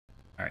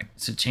Alright,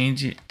 so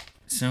change it.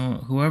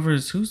 So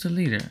who's the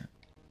leader?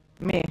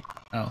 Me.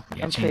 Oh,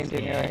 yeah, I'm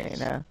changing it right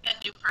now. And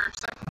you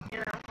person,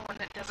 you're the one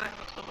that doesn't have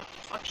a clue what the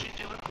fuck she's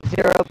doing.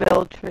 0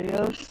 build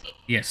trios.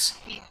 Yes.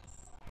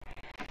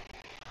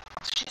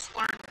 She's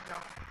learning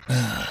though.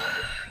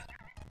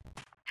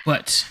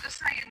 But That's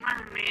how you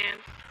learn, man.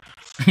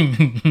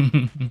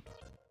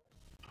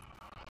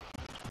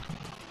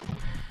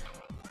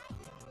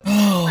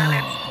 Oh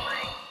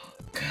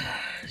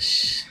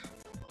gosh.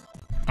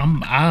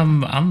 I'm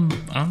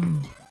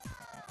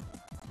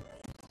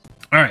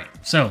Alright,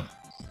 so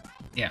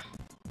yeah.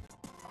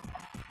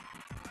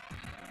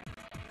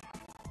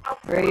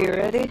 Are you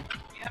ready?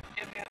 Yep.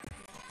 Getting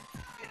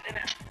it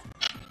out.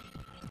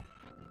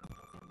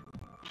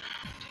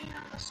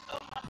 Damn, let's go.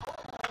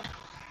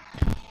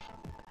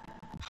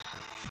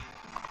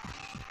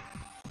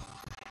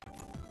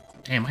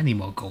 Damn, I need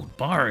more gold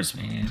bars,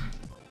 man.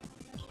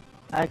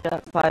 I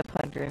got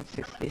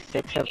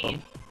 566 of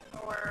them.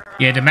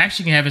 Yeah, the max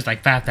you can have is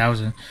like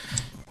 5,000.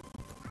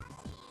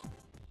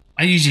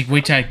 I usually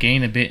wait till I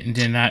gain a bit and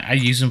then I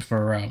use them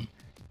for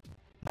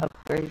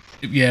Upgrades.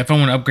 yeah, if I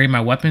want to upgrade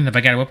my weapon, if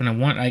I got a weapon I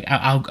want, like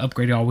I'll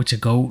upgrade it all with your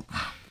gold.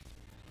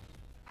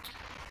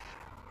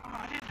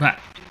 But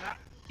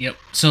yep,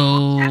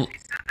 so I didn't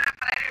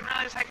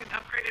realize I could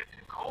upgrade it to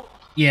gold.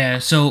 yeah,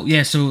 so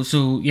you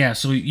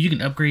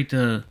can upgrade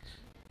the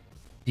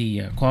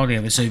quality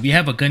of it. So if you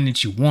have a gun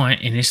that you want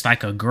and it's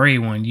like a gray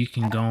one, you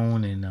can go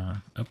on and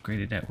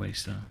upgrade it that way.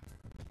 So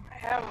I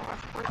have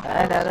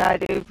And I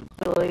do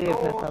believe,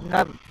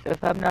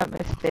 if I'm not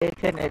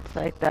mistaken, it's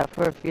like that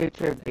for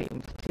future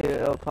beams too.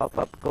 It'll pop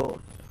up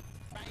gold.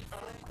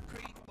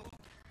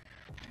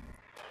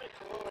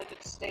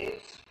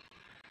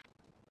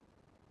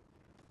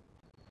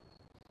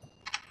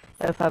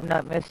 If I'm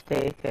not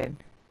mistaken.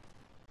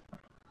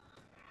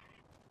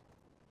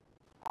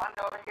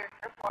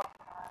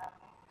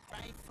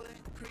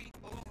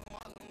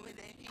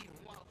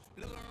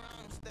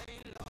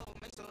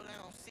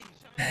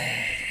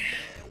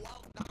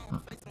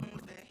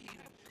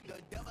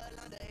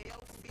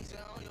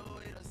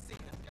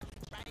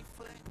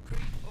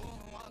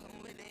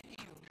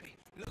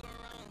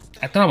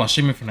 I thought about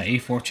streaming from the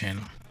A4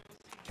 channel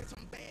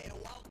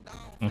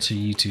onto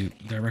YouTube,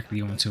 directly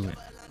onto it.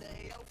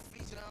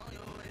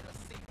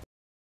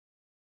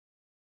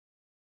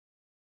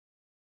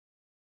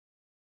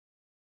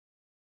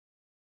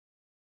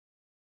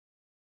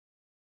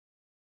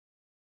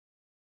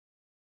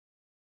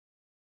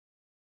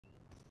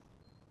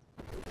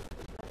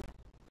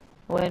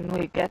 When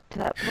we get to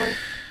that point.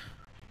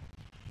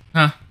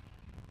 Huh?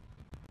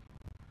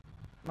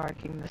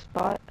 Marking the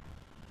spot.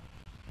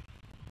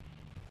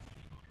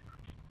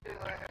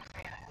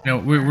 No,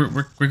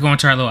 we're going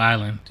to our little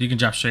island. You can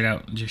drop straight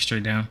out, just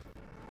straight down.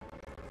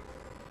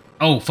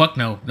 Oh fuck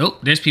no! Nope,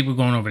 there's people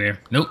going over there.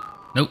 Nope.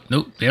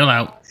 Bail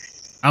out.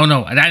 Oh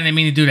no, I didn't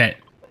mean to do that.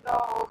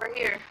 No, over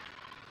here.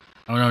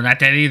 Oh no, not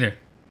that either.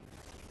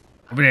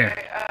 Over there.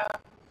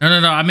 Okay,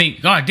 No. I mean,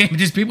 god damn it,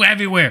 there's people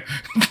everywhere.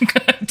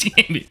 God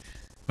damn it.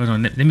 Hold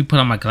on, let me put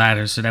on my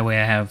glider so that way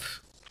I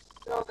have.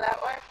 go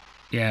that way.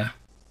 Yeah.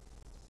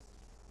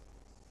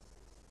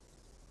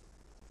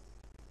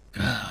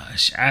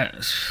 Gosh,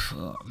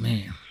 oh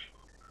man.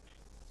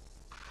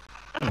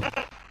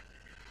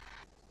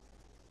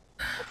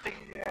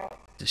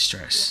 The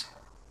stress.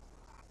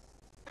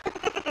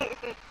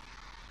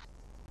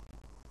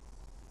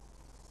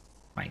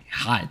 Like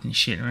hot and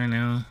shit right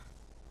now.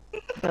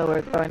 So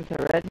we're going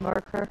to red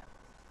marker.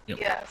 Yep.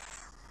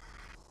 Yes.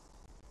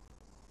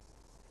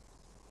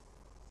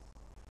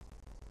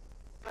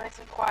 Nice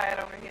and quiet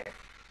over here.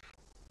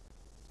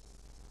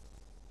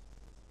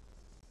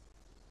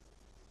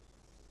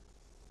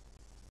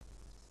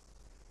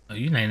 Oh,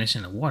 you laying this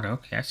in the water.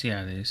 Okay, I see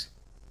how it is.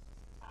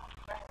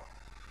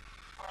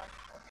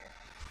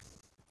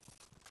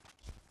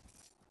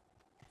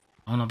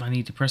 I don't know if I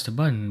need to press the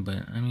button,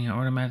 but I mean, I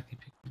automatically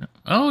pick it up.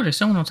 Oh, there's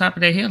someone on top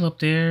of that hill up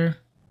there.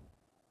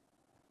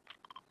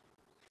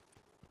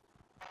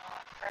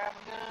 Grab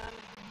a gun.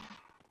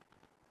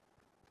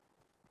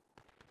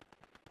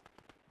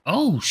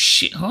 Oh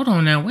shit! Hold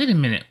on now. Wait a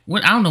minute.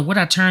 What? I don't know what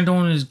I turned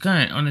on this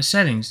gun on the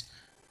settings,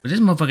 but this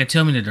motherfucker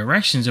tell me the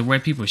directions of where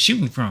people are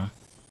shooting from.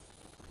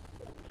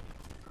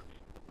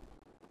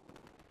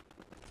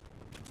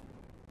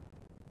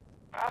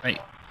 Like,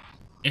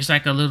 it's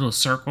like a little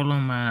circle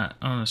on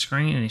the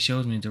screen, and it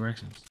shows me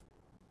directions.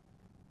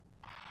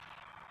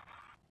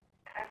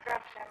 I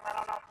grabbed him. I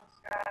don't know if he's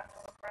got a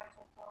friend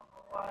or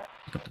what.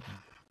 Pick up the gun.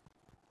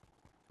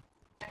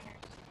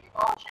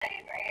 Oh,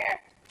 shade right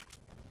here.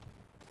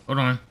 Hold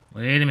on.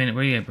 Wait a minute.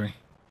 Where you at, Brie?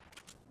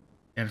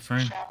 Got a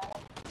friend?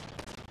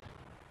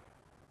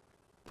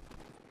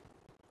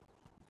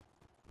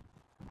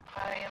 I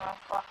am a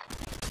fuck.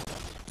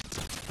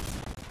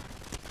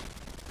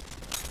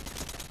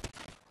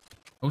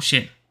 Oh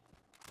shit.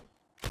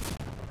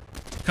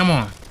 Come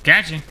on.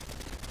 Gotcha.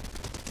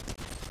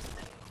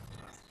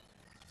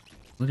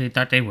 Who they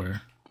thought they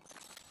were?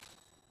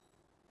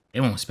 They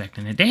weren't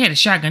expecting it. They had a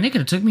shotgun. They could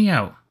have took me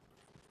out.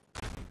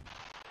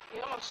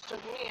 You almost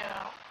took me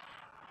know.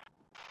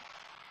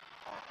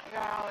 I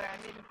got all there. I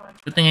need to find.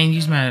 Good thing I ain't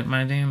used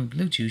my damn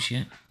Bluetooth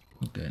yet.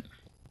 I'm good.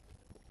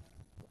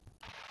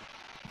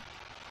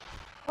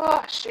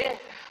 Oh shit.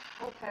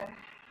 Okay.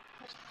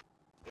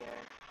 Yeah.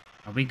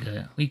 Oh, we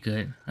good. We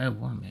good. I have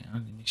 1 minute. I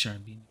need to make sure I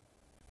beat.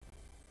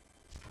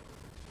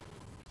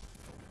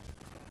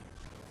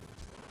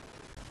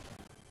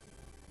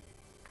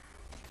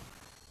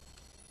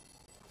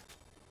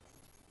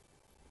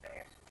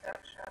 There's some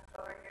shots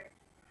over here.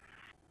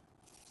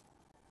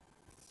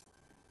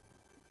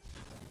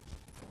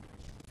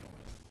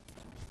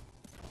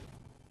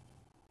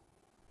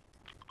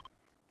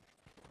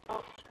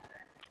 Oh,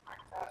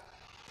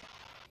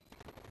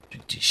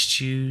 Drink these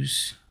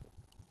shoes.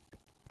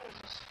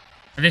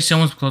 I think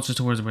someone's closer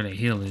towards where the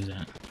hill is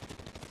at.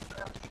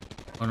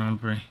 Hold on,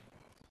 Bray.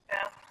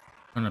 yeah.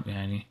 Run up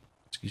behind you.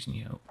 Excuse me,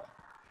 help.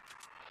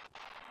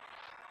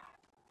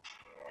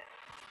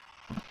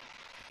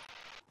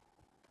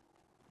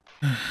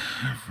 Alright.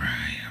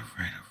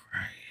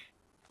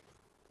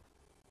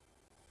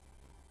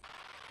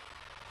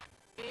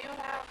 Do you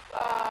have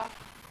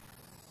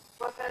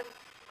weapon,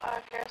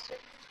 Cassie?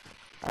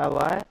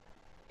 What?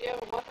 Do you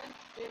have a weapon?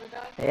 Do you have a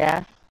gun?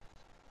 Yeah.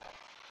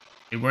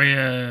 Hey, where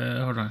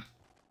you, hold on.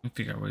 Let me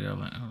figure out where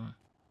y'all at. Hold on.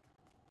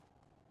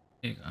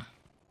 There you go.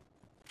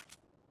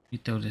 You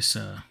throw this,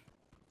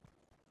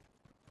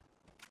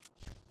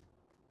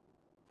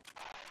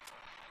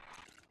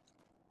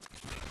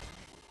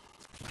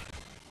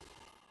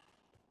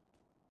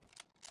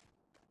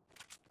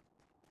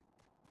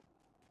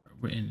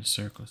 we're in the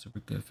circle, so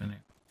we're good for now.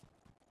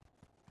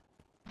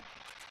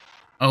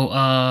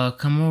 Oh,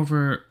 come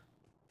over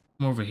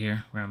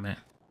here, where I'm at.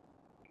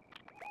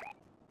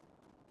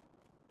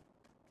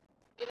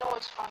 You know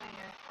what's funny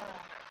here?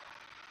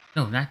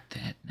 No, not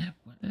that.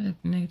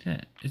 Nigga,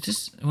 that. Is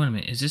this, wait a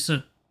minute, is this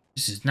a,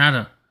 this is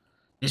not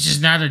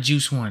a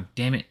juice one,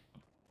 damn it.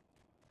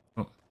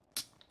 Oh,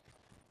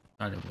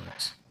 thought it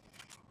was.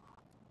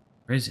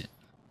 Where is it?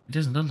 It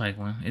doesn't look like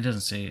one. It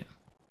doesn't say it.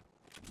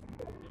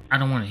 I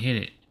don't want to hit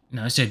it.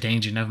 No, it said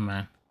danger, never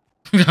mind.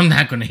 I'm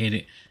not gonna hit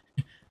it.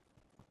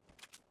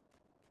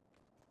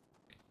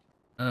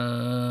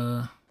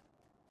 I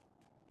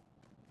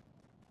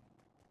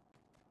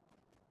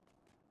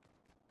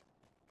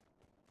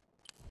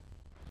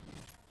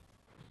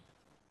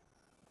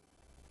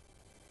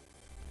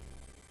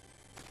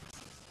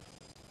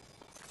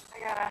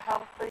got a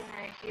health thing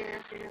right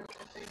here if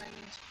anyone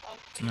needs help.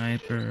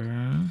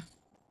 Sniper.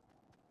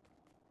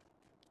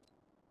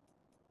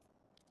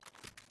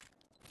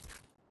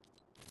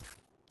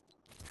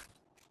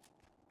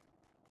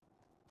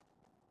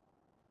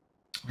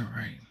 All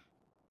right.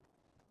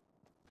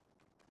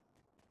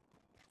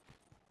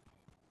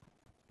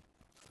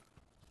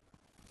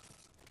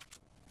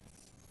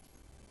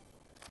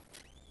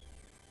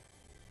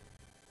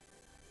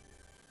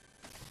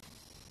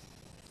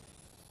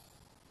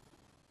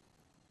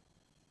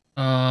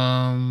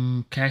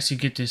 Cassie,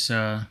 get this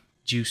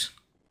juice.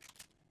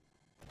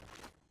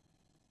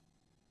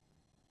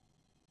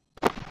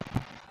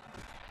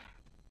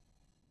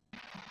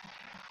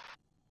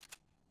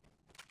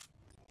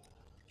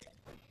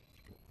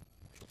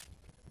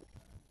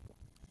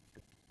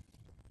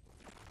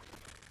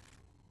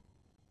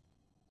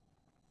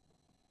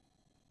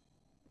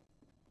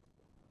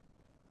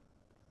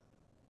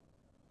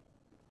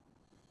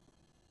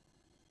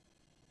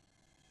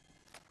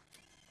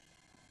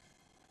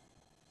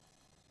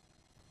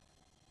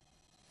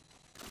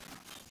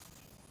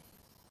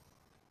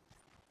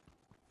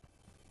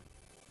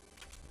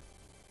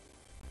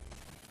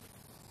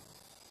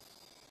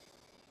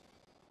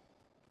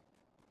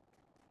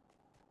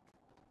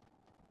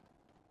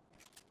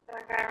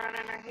 That guy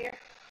running right here.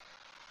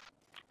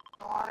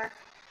 The water.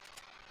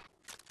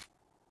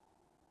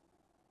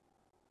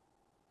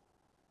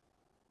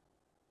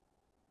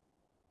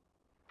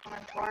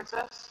 Coming towards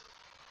us.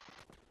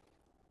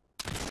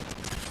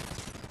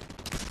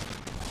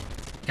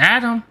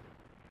 Got him.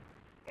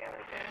 Yeah,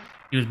 we did.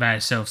 He was by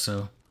himself,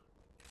 so.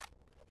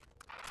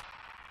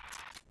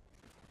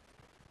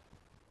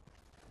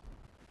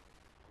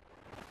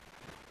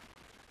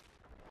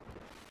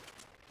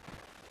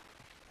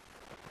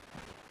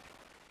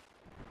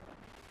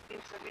 You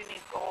said you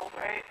need gold,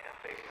 right? Yeah,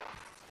 there you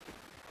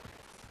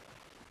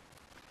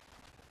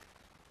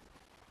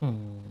go. Oh.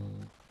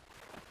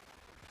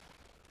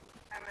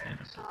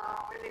 So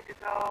we need to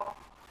go.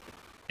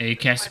 Hey,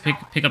 Cassie,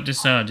 pick up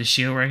this this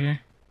shield right here.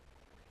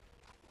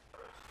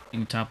 You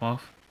can top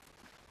off.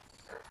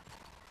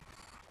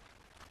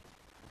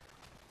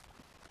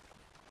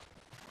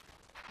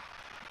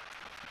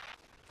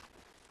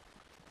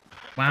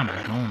 Why am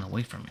I going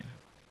away from it?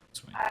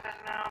 This way. I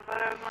don't know, but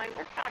I'm like,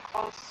 we're kind of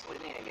close. We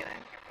need to get in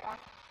here more.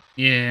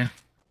 Yeah.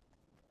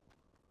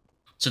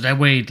 So that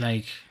way,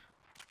 like,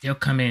 they'll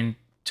come in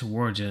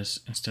towards us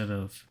instead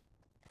of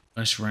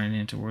us running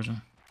in towards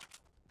them.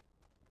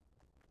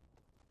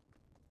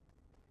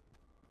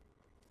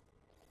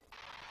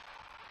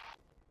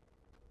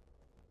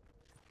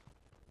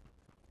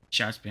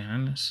 Shots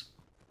behind us.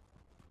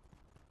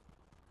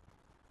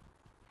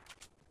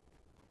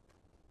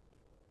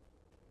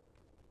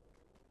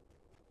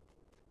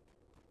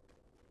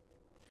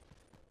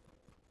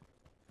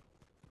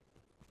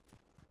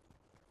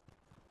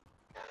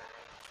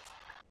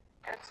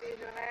 Lexi, you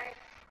doing alright?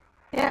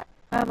 Yeah,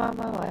 I'm on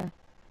my way.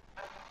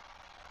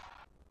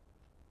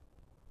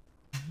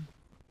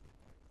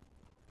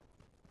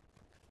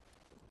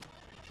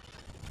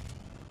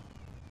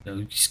 So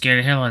you scared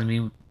the hell out of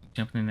me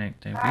jumping in that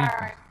vehicle.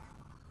 Alright. I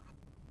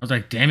was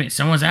like, damn it,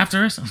 someone's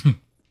after us? Let's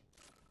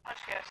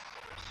guess.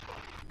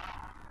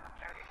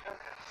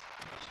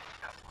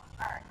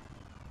 Alright.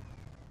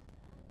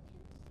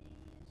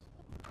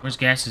 Where's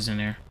gases in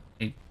there?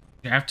 Hey,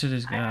 you're after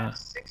this I guy. have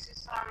 60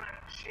 some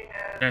and she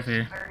has Right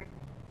there. 30.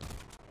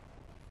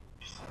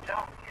 Just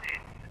don't get it.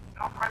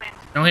 Don't run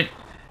into Don't hit.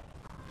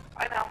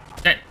 I know.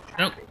 That. Trying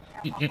Nope.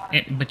 to be careful,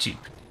 but- But you.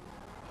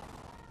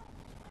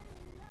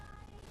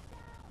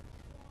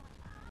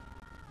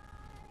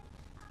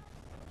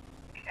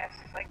 Yes,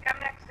 he's like, come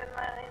next in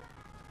line.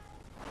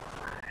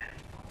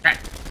 That.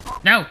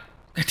 No.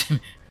 God damn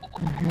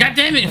it. God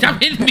damn it.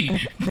 Stop hitting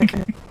me.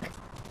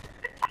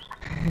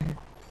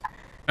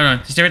 Hold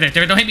on. Stay right there. Stay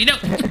right. Don't hit me. No.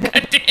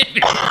 God damn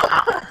it.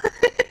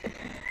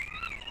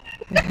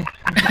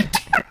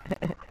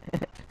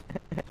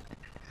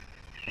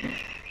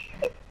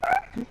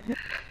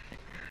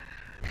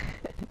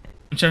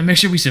 I'm trying to make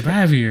sure we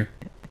survive here.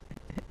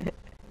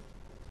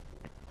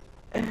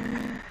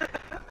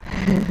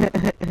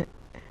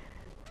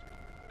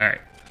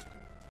 Alright.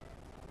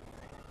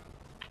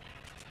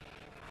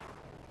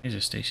 Here's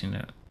a station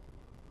up.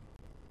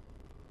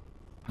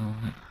 Oh,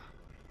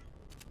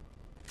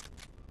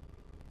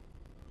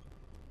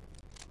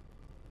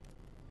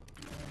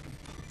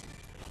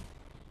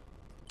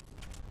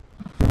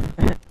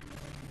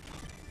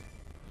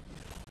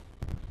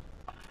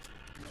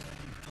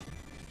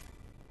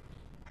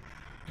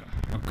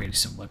 upgraded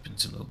some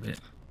weapons a little bit.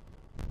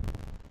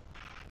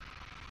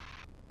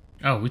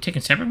 Oh, we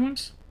taking separate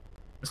ones?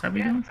 That's how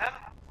we doing?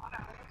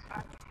 Whatever, it's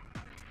fine.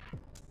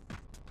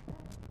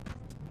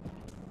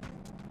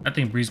 I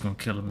think Bree's gonna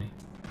kill me.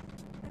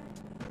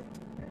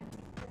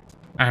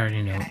 I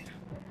already know it.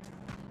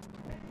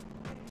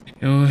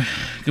 Yo,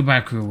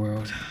 goodbye, cruel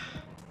world.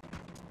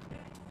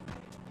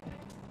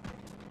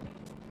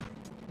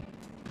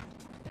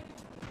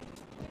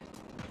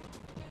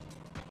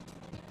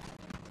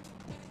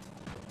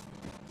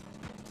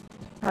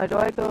 How do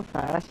I go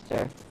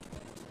faster?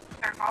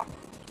 Circle.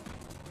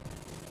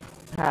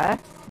 Huh?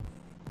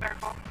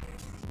 Circle.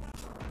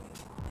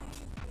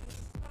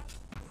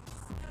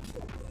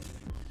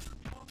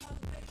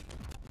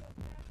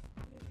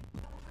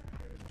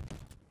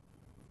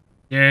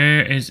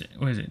 There is,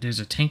 what is it? There's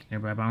a tank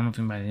nearby, but I don't know if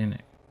anybody's in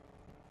it.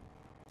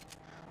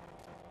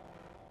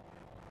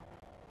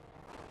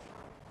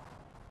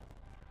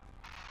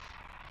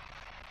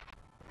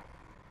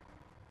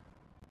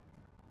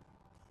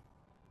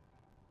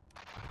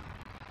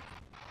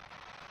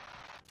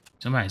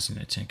 Somebody's in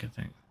that tank, I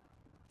think.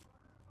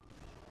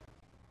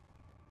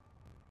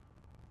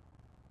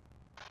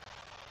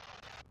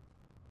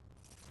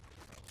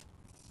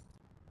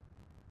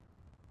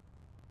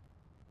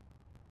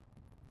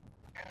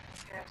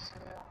 Yes,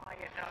 and then I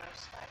get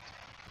noticed.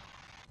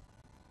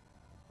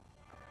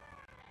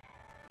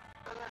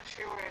 I'm not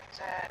sure where it's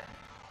at.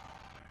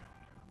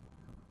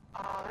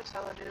 Oh, there's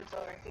other dudes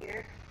over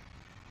here.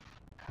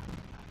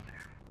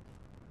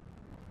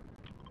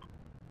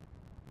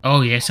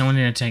 Oh yeah, someone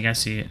in the tank. I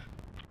see it.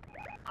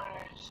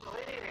 Alright, so we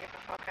need to get the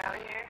fuck out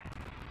of here.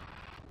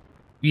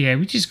 Yeah,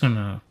 we just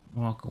gonna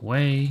walk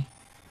away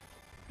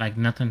like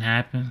nothing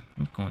happened.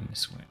 I'm going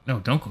this way. No,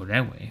 don't go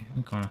that way.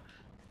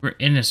 We're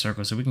in a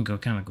circle, so we can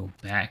kind of go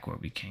back where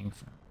we came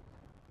from.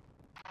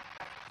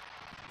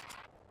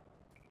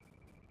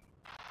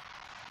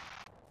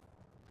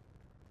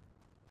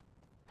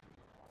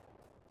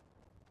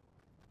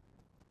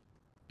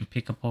 And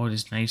pick up all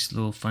this nice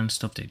little fun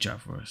stuff they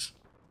drop for us.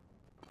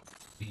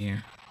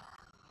 Here.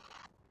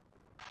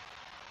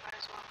 Might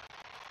as well.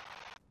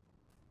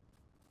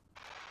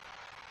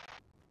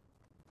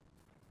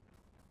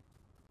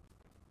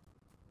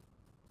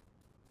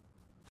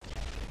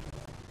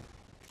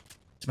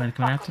 Somebody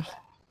coming after us?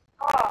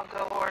 Oh,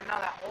 good lord, now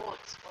that hole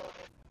exploded.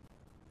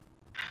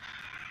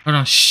 Hold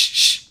on,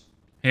 shh.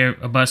 Here,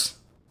 a bus.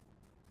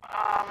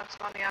 It's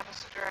going the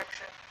opposite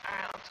direction.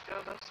 Alright, let's go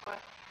this way.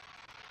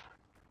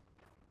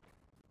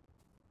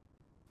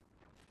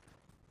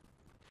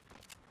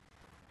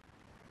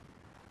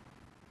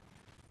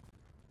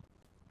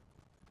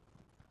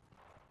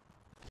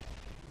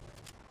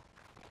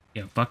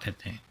 Yeah, fuck that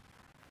thing.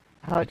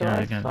 How do Yeah,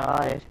 I I got it.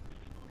 slide?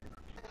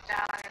 Sit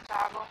down on your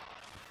toggle.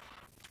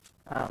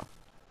 Oh.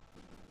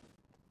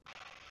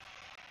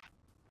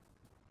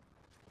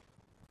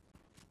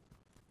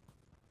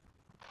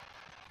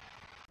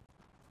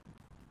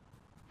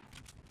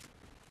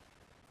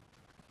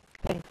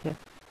 Thank you.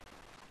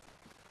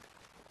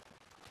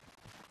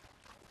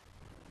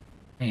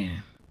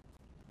 Man.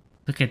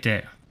 Look at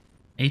that.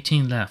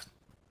 18 left.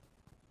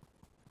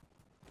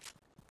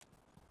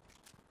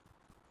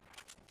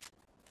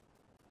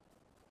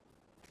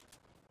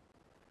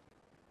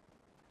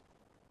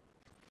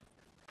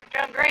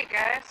 You're doing great,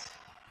 guys.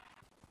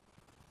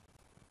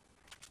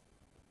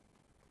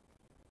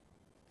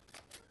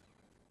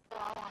 Oh,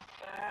 I want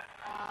that.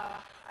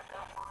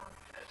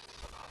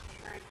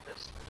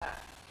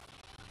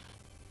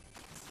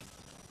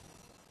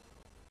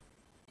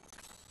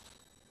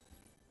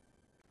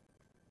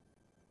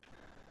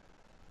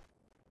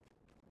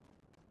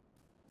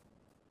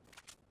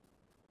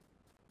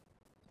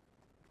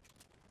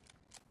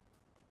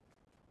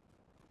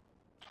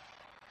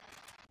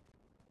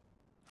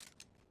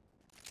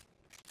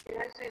 You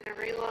guys need to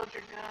reload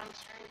your guns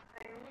or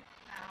anything?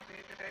 That would be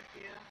a good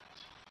idea.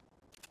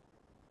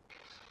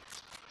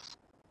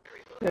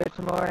 There's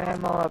more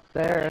ammo up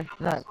there.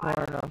 Not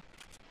more enough.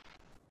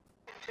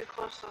 Get too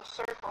close to the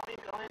circle, you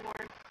go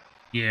inward.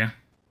 Yeah.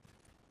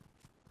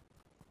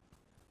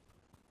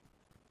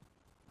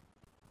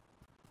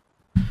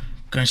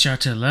 Gunshot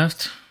to the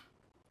left.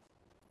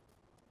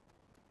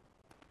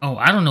 Oh,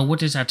 I don't know what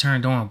this I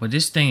turned on, but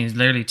this thing is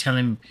literally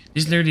telling,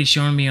 this literally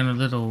showing me on a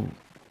little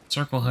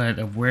circle HUD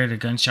of where the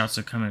gunshots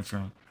are coming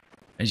from,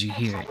 as you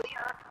hear it. Leon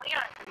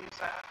could use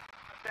that.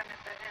 Then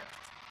if it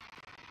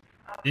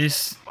is.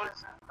 This. What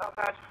is that? Oh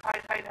god,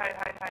 hide.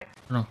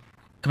 Hold on.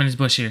 Come in this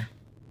bush here.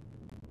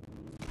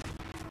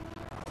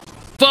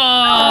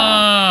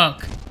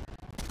 Fuck!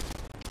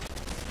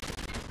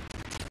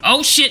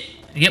 Oh shit!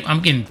 Yep,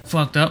 I'm getting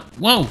fucked up.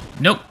 Whoa!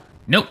 Nope.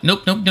 Yep,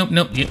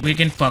 we're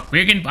getting fucked.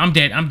 I'm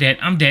dead.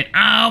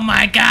 Oh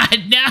my god,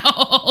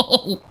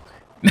 no!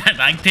 Not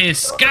like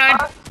this.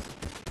 God!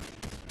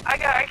 I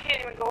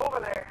can't even go over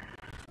there.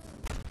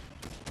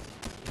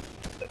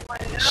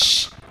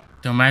 Shh.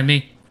 Don't mind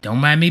me,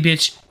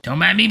 bitch.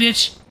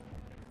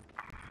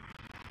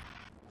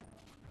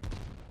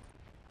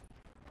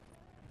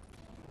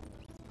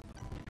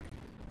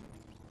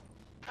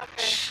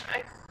 Okay,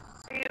 I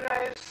see you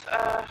guys,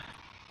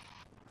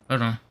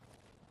 Hold on.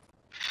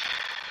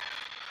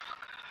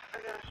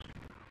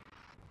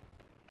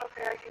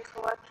 Okay, I can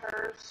collect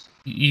hers.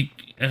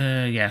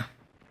 Yeah.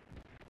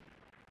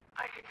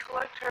 I can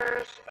collect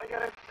hers. I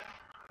gotta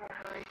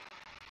hurry.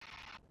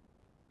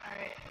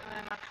 Alright, and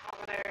then I'll come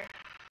over there.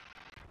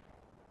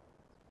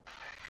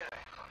 Okay, good.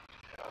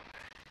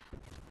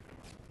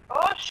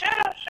 Oh, shut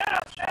up.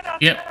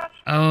 Yep.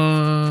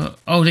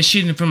 Oh, they're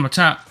shooting from the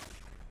top.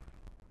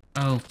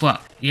 Oh,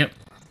 fuck. Yep.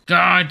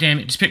 God damn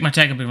it. Just pick my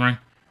tag up and run.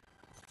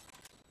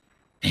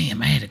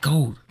 Damn, I had a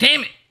gold.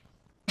 Damn it!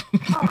 Oh,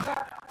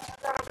 God.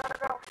 Gotta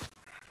go.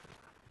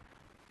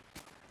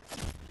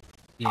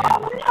 Yeah. I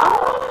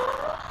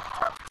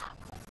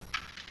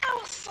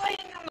was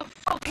sliding on the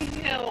fucking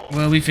hill.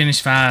 Well, we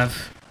finished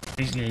 5.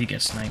 Yeah, you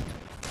got sniped.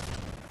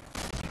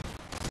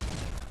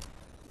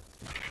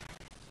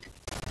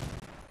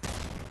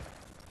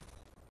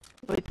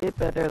 We did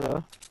better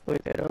though. We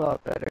did a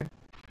lot better.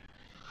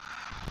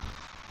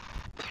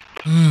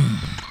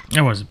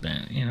 That wasn't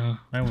bad, you know.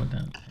 That wasn't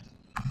that bad.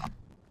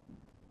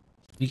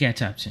 You got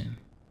top 10.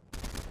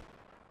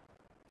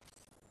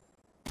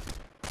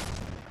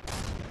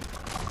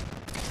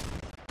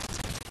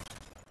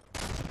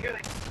 You're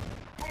like,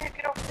 I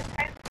get over the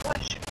tent,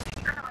 push,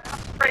 turn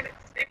around, right at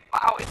the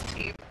wow, it's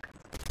team.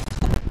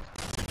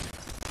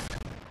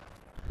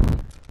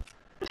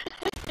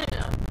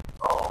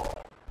 Oh.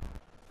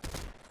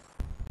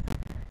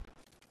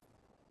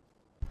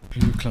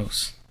 You were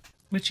close.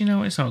 But you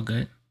know, it's all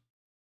good.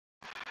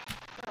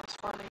 That was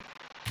funny.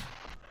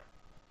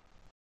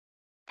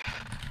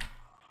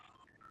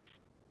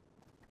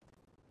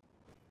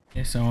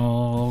 It's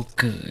all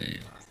good.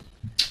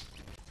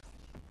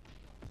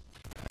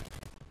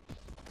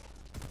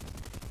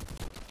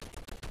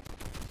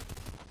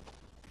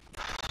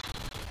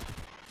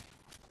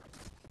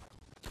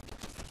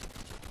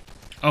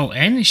 Oh,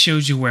 and it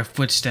shows you where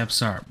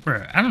footsteps are.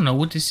 Bruh, I don't know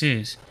what this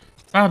is.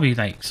 Probably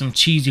like some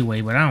cheesy way,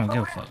 but I don't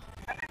give a fuck.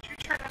 How did you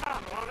turn it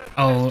on?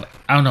 Oh,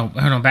 I don't know.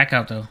 Hold on, back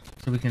out though.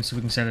 So we can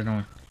set it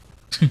on.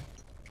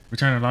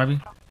 Return to lobby.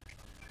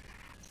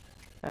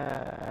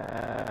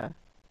 Yeah.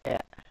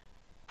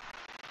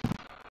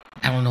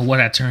 I don't know what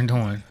I turned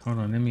on. Hold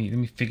on, let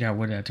me figure out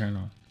what I turned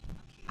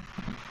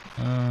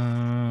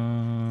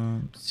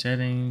on.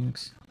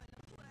 Settings.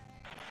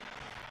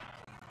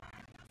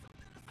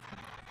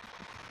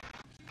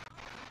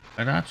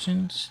 What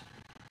options?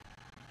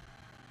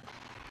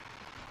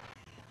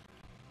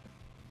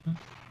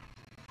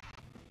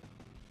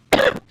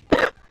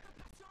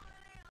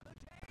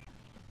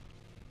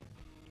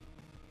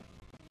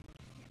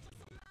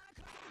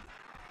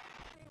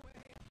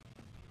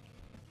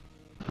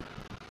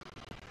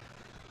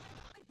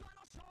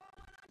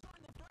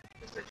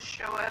 Does it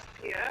show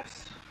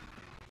FPS?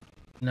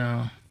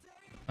 No.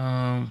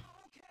 I'm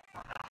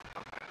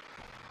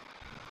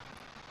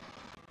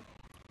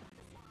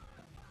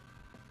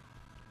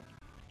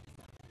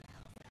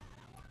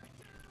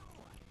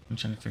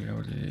trying to figure out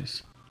what it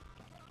is.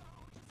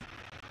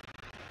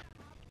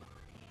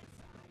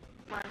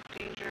 Mark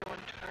danger when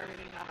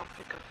targeting auto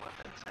pick up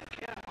weapons. I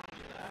can't want to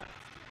do that.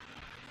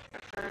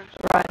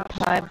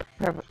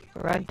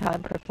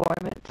 Runtime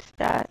performance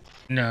stats.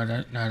 No,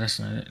 that's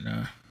not it.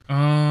 No.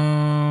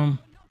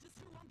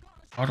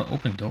 Auto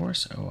open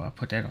doors. Oh, I'll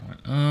put that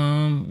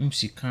on. Let me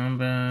see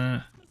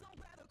combat.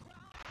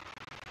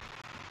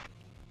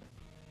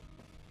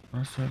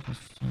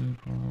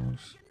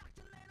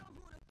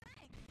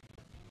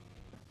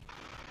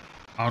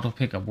 Auto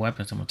pick up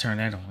weapons. I'm gonna turn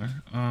that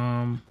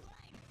on.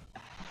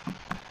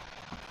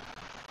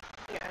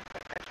 Yeah, I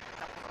think I turned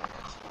that one on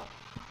as well.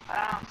 I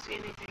don't see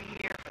anything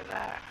here for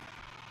that.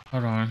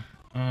 Hold on.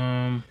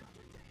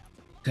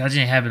 'Cause I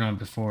didn't have it on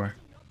before.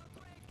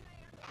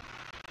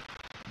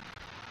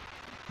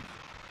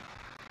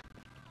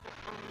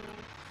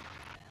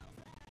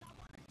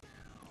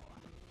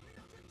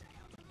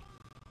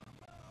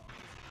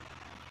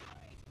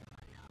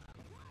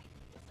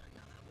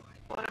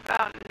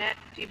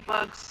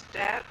 debug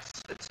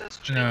stats. It says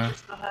No.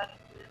 changes the HUD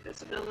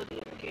visibility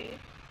in the game.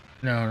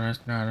 No,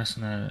 that's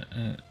not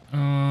it.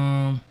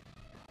 All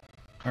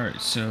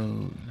right,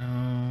 so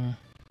no.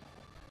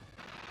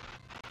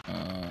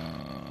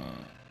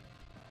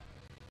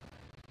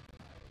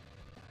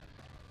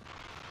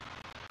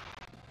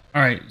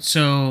 All right,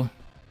 so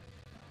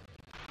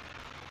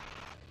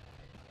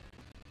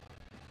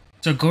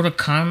go to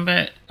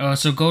combat.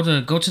 So go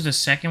to the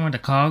second one, the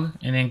cog,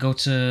 and then go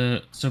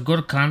to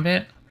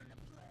combat.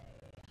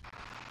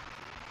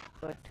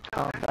 What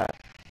combat?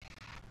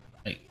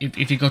 Like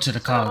if you go to the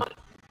cog.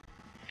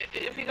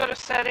 If you go to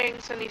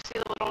settings and you see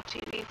the little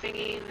TV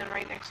thingy, and then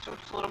right next to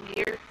it's a little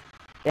gear,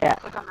 Yeah.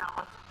 click on that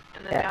one.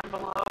 And then down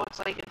below, it's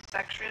like in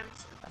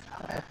sections.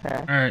 Okay.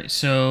 Alright,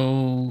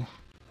 so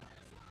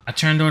I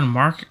turned on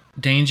mark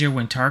danger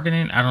when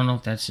targeting. I don't know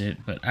if that's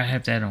it, but I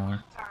have that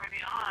on. It's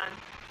already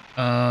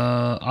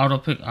on. Auto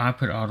pick. I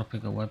put auto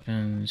pick of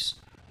weapons.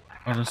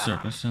 Auto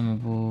sort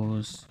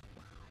consumables.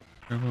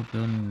 Turbo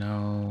building,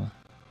 no.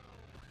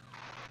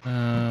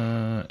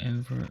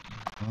 Invert,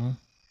 no.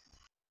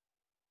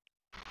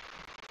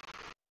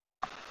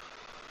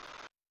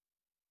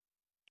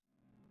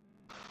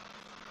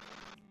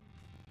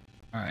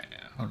 Alright,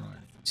 hold on.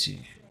 Let's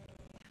see.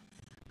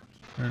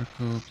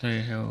 Vertical,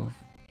 player health,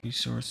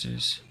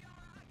 resources.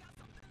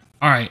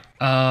 Alright,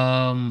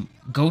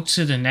 go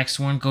to the next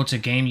one. Go to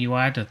game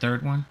UI, the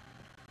third one.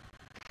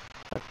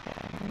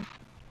 Okay.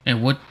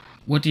 And what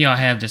do y'all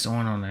have that's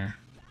on there?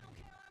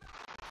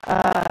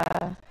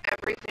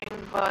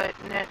 Everything but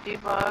net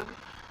debug.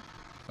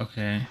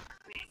 Okay.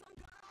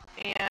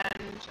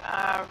 And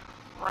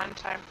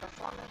runtime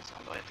performance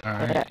all the way through.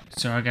 Alright,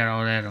 so I got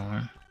all that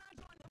on.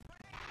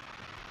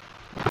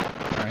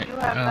 Alright. You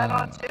have that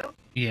on too?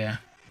 Yeah.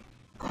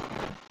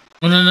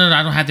 Oh, no,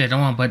 I don't have that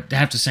on, but they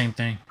have the same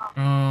thing.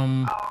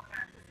 Oh,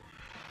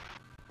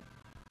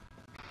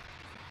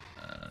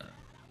 okay.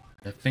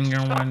 The finger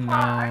So one, far,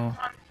 I've no.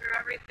 gone through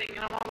everything, and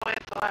I'm all the way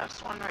at the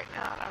last one right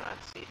now, and I'm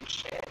not seeing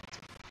shit.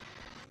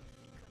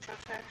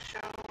 Effect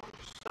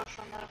shows,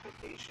 social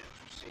notifications,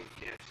 received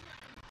gifts,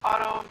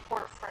 auto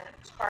import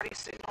friends, party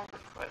signal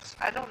requests.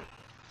 I don't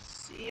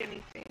see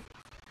anything.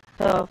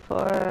 So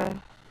for...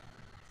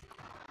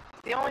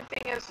 The only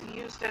thing is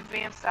used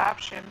advanced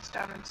options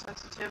down in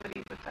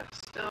sensitivity, but that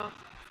still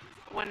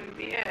wouldn't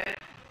be it.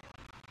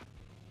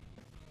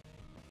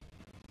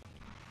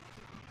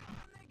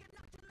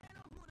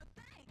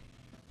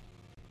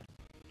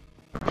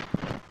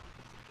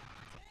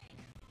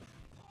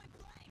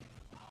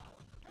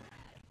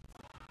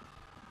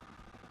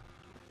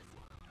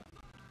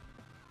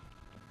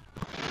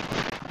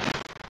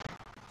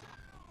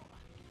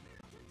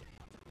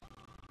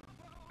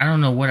 I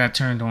don't know what I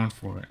turned on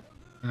for it.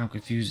 And I'm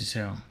confused as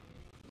hell.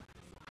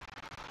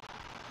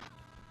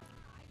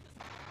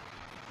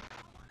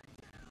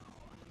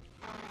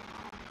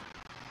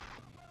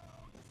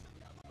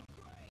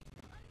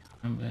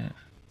 I'm bad.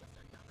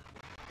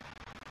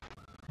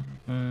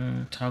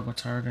 Toggle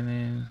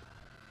targeting.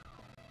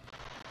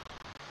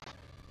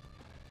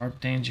 Arc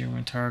danger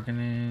when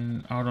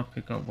targeting. Auto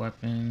pick up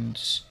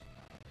weapons.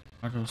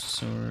 Auto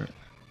sort.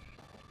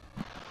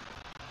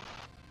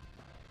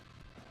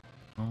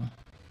 Oh.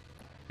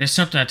 There's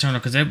something I turned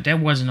on because that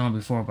wasn't on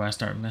before, but I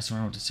started messing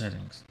around with the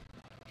settings.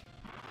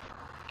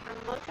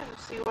 I'm looking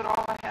to see what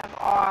all I have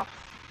off.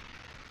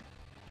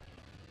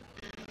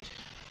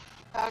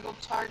 Toggle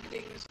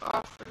targeting is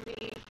off for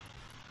me.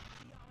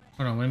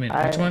 Hold on, wait a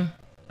minute. Which one?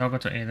 Toggle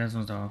to A, that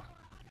one's off.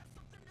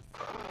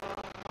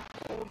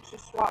 To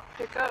swap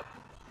pickup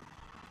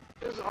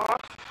is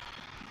off.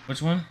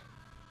 Which one?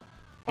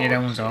 Yeah,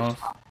 that one's off.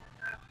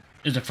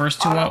 Is the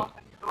first two Auto out?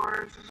 open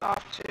doors is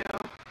off too.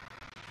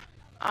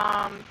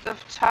 The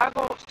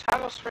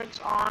toggle sprint's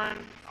on.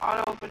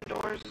 Auto open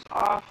doors is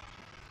off.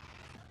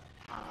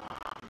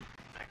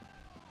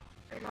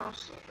 And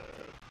also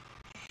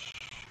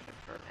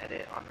for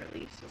edit on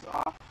release is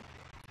off.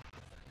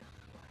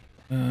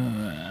 I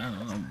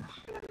don't know.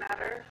 Doesn't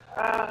matter.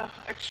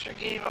 Extra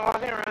game. Oh, I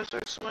didn't realize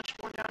there's so much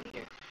more down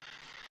here.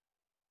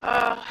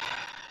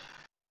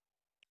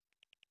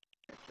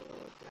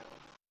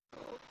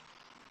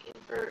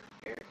 Invert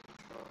air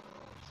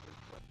controls.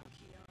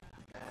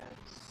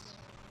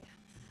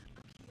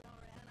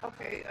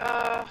 Okay,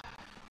 that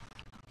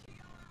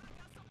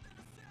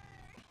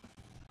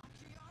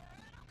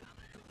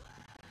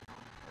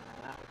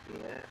would be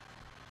it.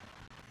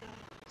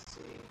 Let's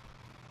see.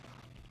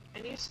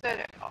 And you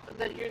said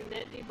that your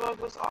net debug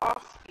was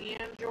off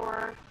and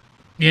your...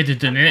 Yeah, the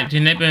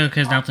netbook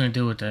has nothing to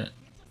do with that.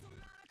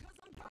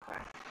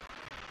 Okay.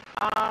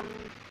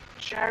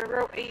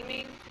 Gyro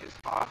aiming is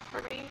off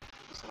for me.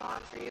 Is it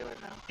on for you or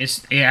no?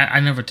 It's I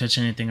never touch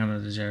anything under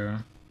the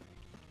gyro.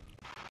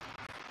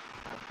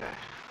 Okay.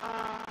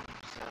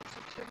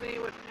 Sensitivity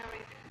wouldn't have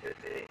any.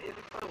 The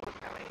input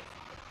wouldn't have any.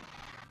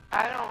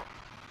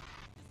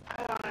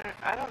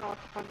 I don't know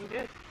what the fuck you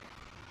did.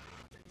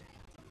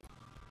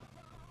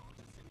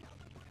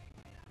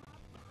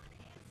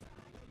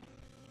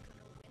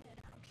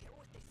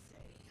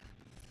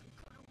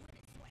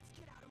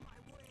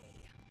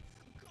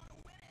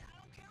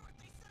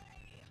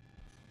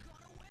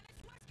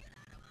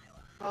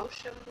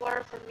 motion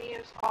blur for me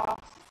is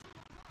off,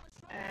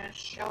 and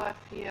show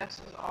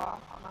FPS is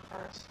off on the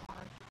first one.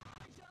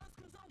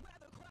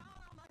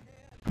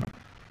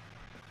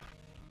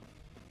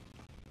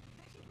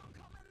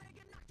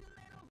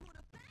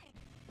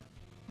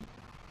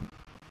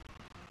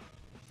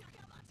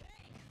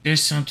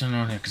 There's something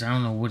on here because I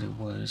don't know what it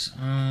was.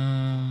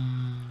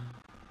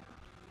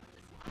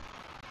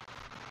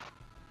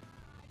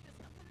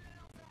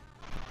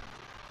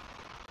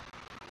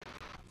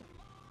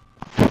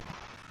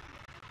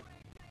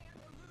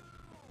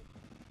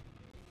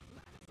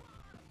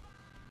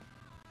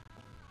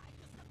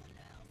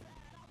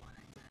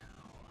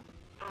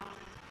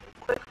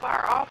 Quick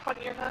bar off on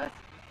your hood.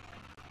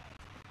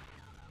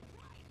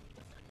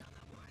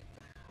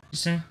 You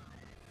see?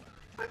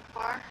 Quick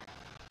bar.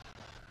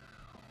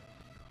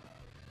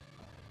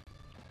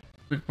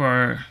 Quick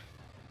bar.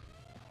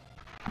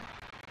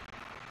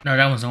 No,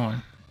 that one's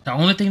on. The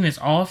only thing that's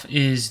off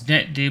is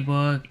net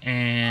debug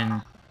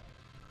and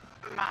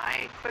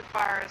My quick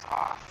bar is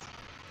off.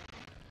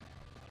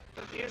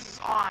 The fuse is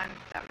on.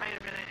 That might have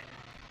been it.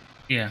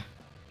 yeah.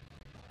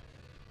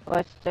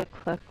 What's the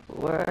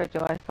where do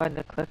I find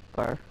the click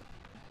bar?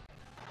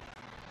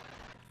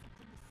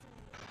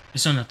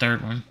 It's on the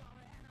third one.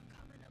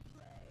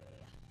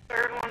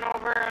 Third one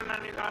over, and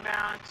then you go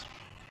down.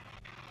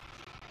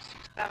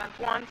 Seventh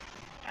one.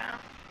 Yeah.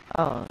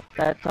 Oh,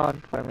 that's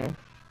on for me. Okay,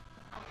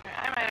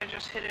 I might have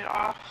just hit it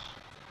off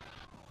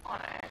on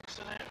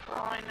accident for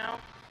all I know.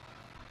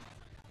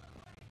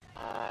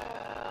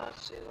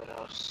 Let's see what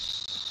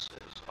else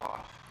is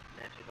off.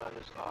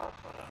 Antibug is off.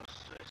 What else?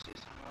 I see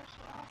something else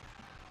off.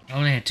 I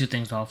only had two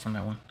things off on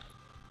that one.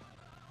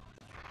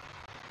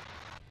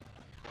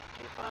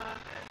 Antibug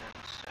and it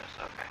says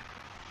okay.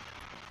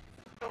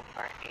 So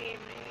far aiming.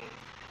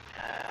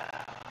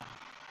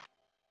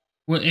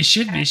 Well, it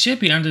should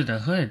be under the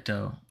hood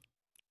though,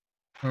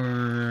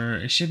 or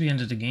it should be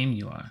under the game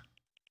UI.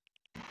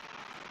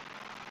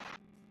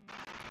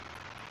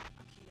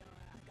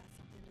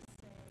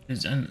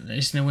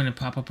 It's nowhere to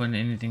pop up on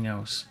anything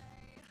else.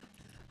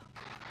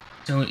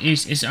 So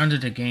it's under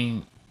the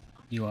game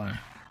UI.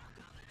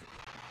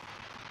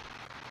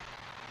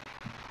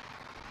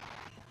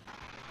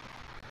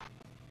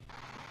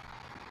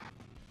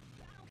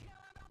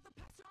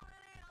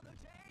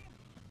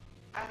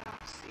 I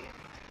don't see anything.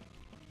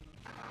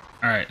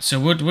 All right, so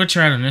we'll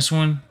try it on this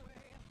one.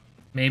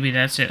 Maybe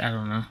that's it. I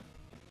don't know.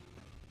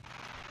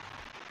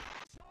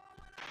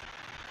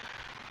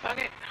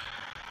 Okay.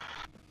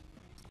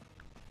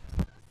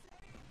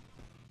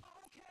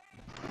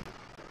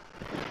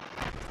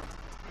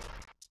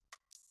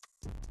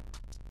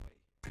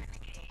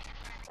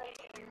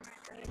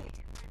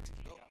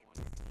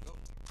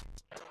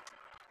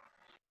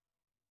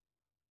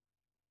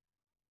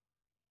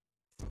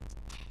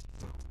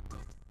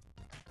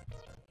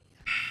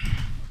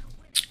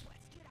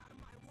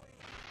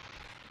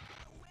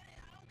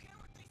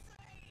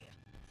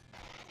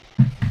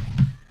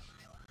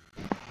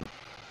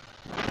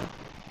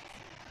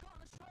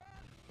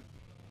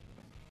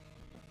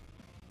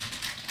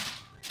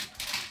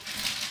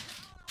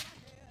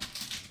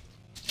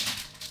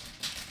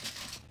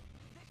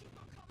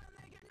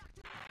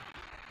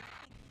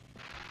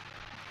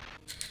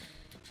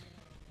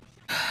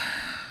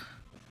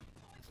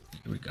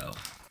 Here we go.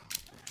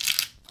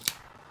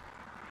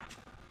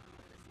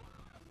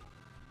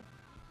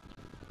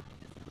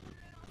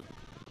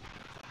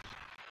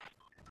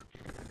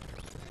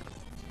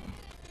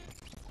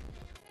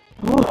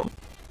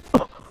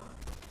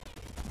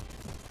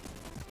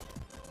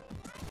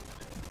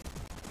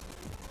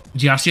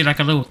 Do y'all see like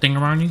a little thing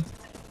around you?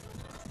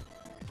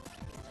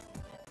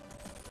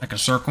 Like a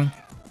circle?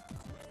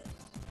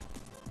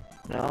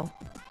 No.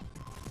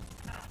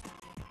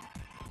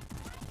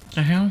 What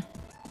the hell?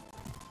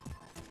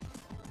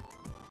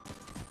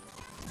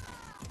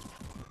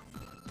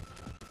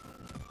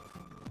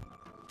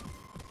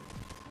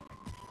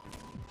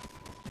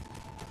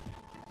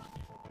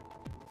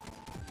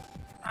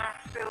 I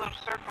see a little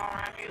circle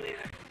around you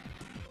either.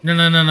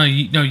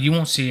 No. You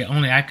won't see it.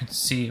 Only I can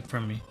see it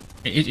from me.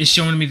 It's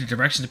showing me the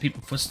direction of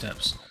people's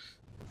footsteps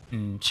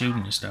and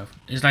shooting and stuff.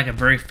 It's like a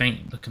very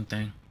faint looking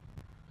thing.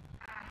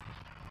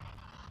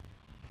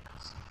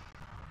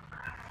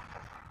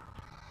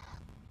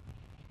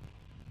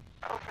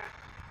 Okay.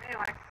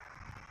 Anyway.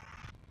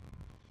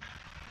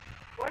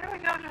 Where did we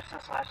go just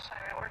this last time?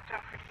 It worked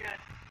out pretty good.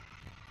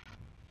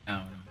 I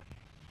don't know.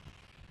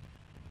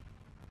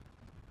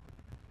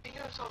 I think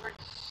it was over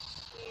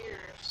here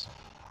somewhere.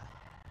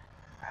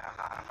 I don't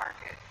know how to mark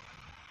it.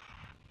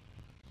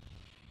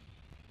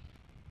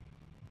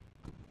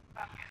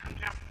 Okay, I'm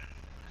jumping.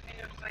 I think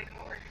it was like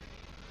over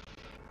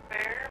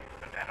there,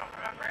 but I don't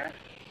remember it.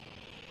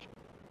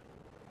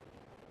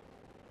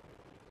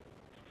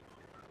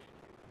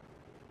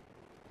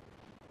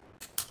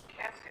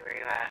 Can't see where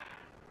you at.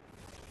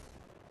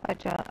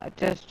 I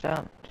just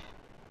jumped.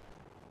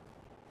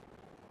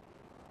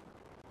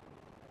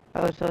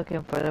 I was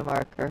looking for the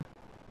marker.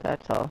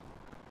 That's all.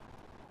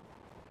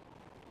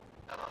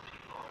 Couple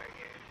people over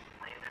here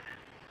landing it.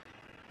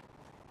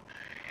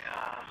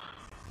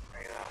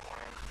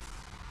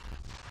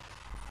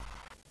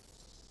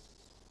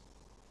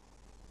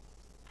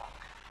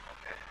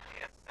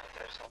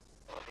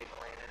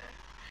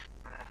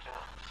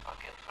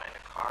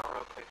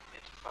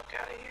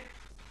 out of here.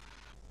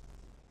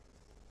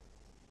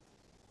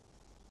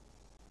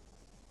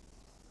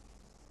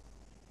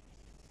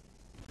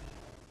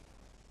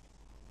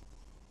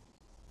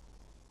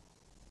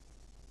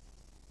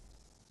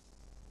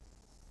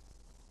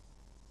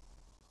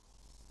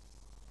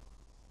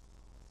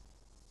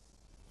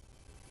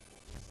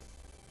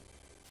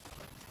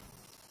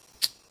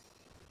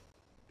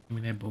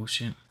 Give me that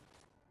bullshit.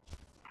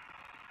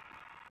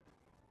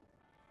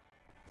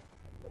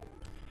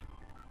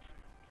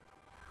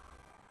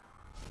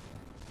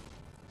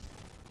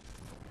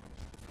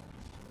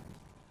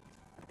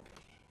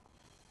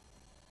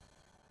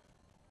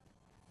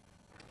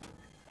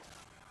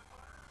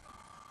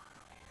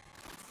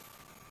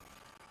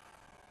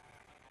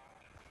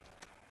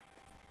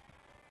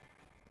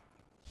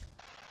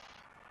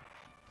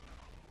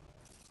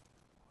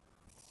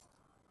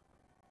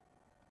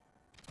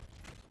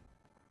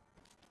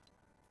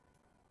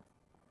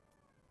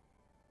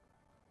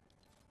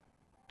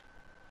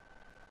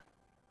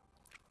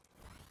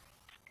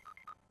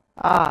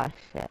 Ah,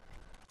 shit.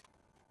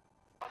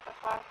 What the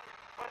fuck?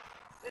 What?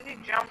 Did he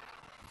jump?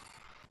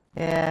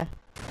 Yeah.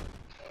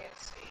 Can't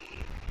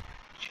see.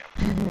 Jump.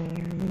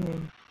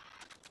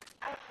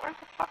 Where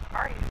the fuck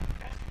are you?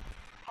 Okay.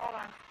 Hold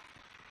on.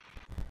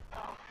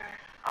 Oh, okay.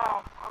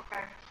 Oh,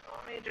 okay. So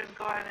let me just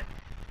go ahead and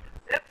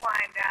zip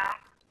line down.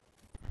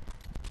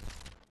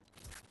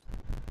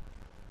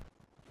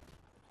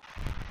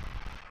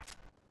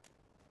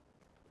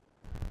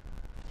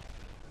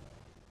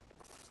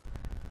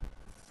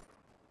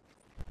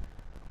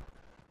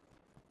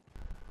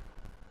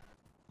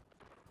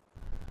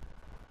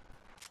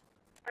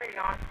 Where are you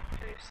going?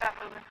 Can you stop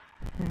moving?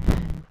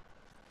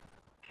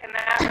 Can I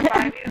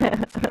revive you?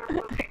 You're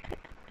moving.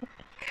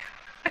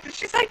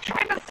 She's like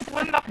trying to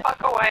swim the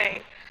fuck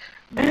away.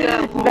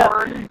 Good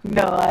lord.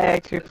 No, I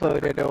actually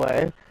floated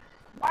away.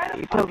 Why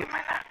the fuck am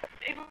I not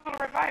able to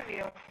revive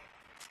you?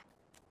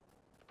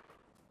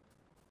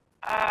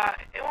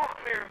 It won't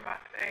let me revive.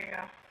 There you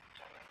go.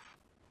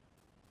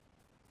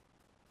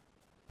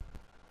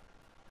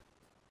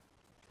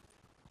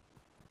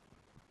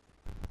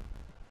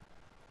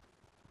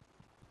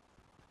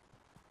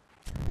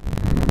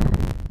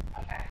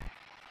 Okay.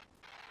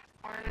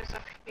 Warren is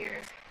up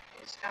here.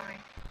 He's coming.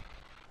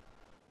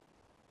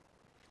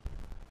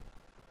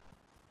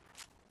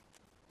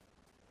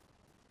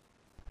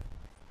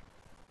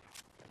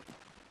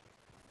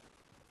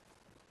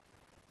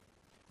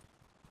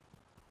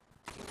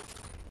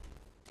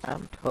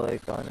 I'm totally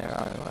going the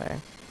wrong way.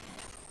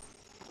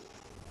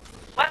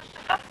 What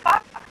the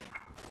fuck?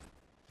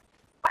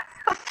 What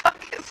the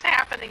fuck is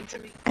happening to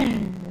me?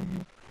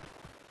 I'm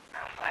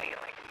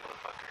lagging like a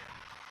motherfucker.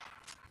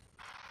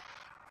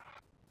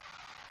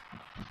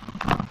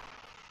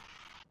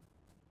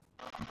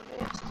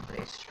 It's a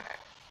space track.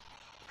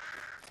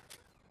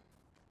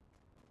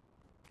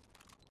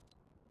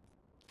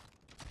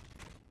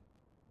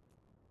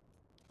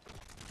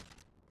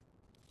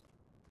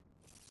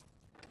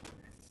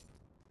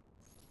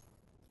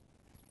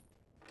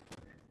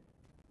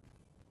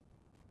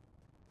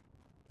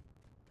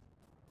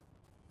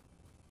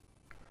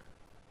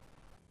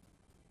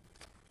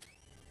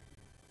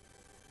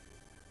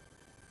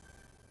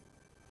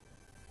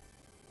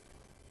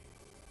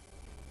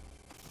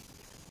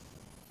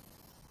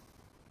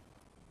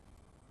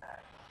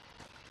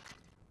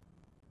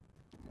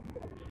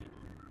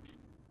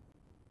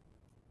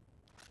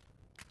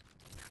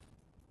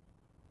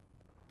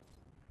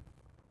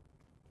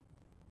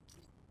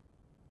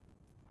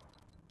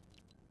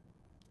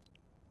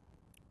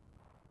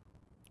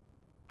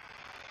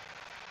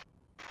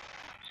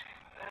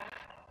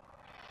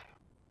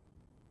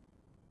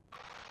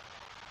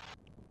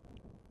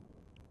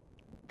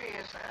 Where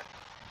is that?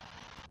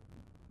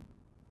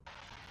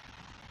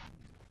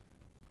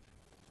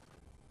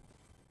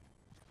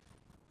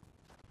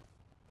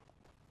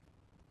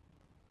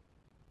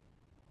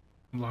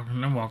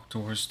 I'm walking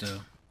towards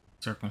the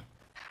circle.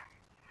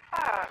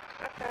 Fuck,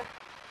 okay.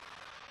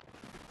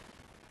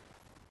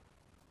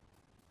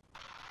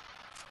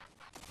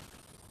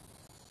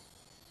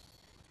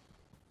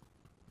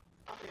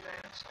 I'll be there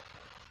in a second.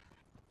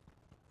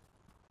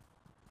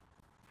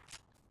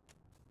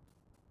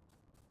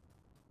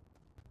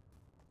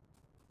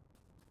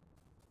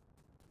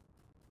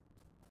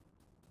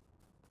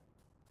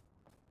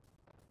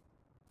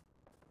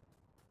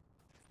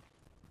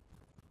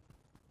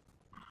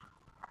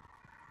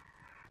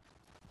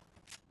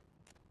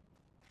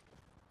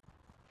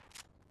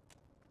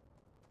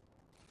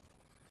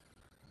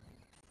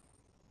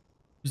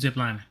 Zip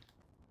line.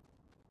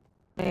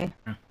 Me.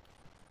 Yeah.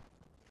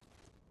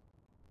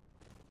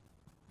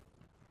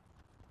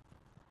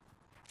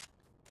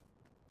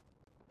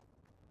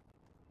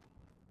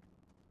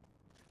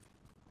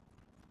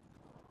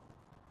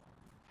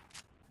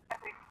 I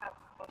think that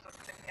was a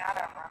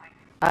pinata running.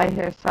 I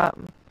hear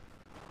something.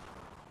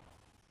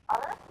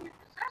 Is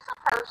there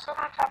a person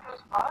on top of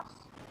this bus?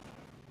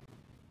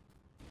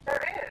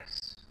 There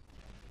is.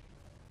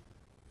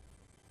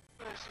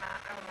 There's not,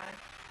 never mind.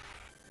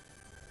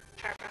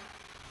 Tripping.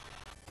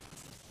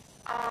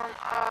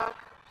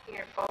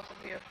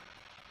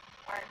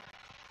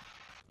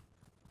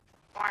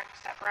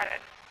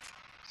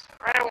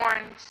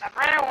 Stop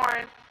running,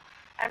 Warren.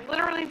 I'm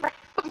literally right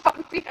the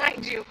fuck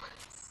behind you.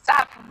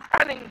 Stop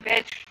running,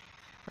 bitch.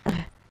 You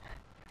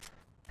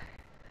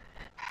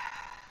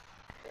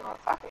know,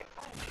 fuck it.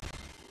 Fine.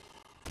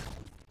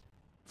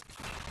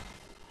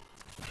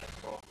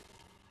 Cool.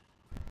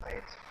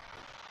 Wait.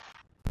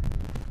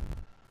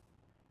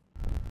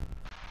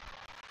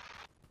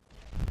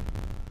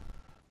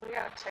 We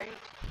gotta take.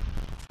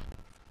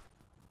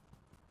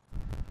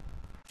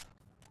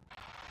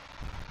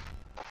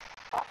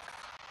 Fuck.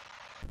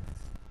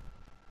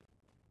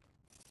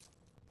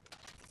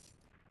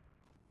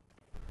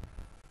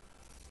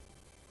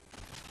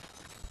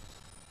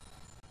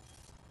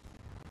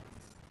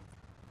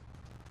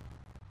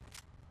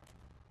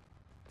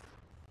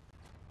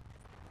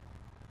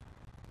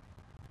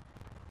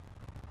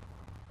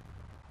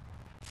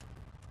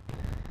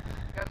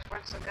 Go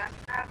towards the gun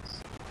pads.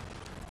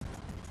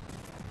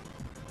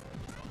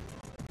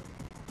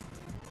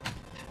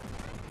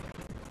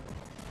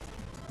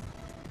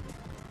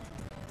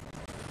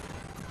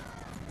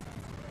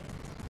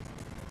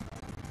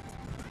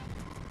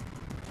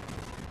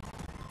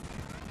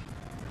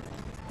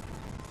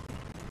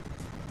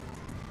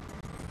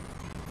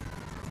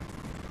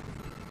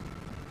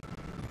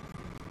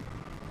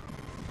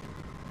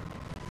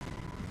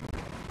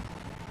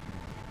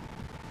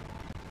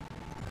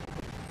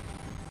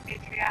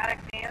 Patriotic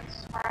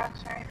dance for us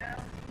right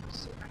now.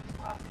 Super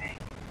fucking.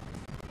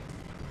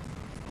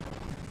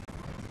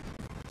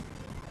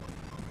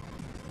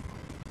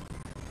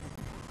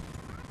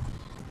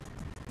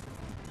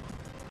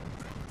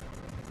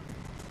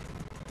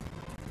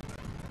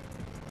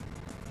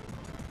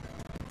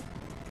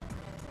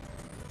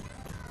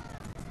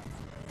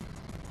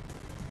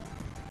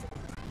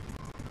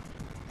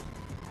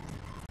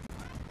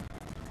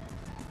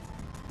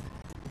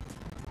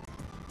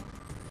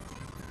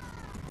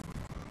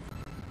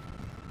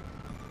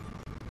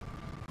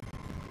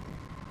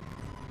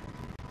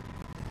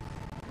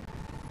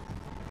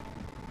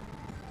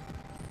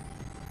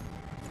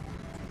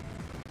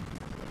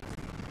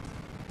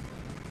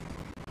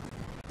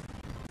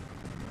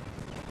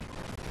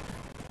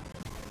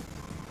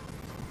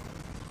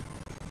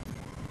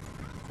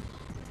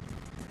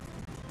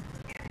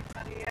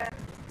 Anybody yet?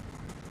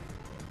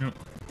 Nope.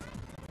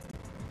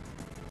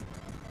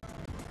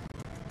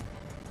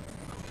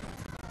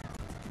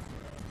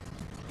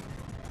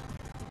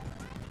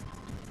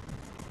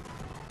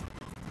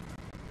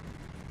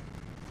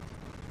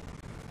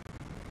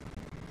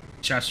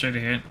 Shot straight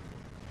ahead.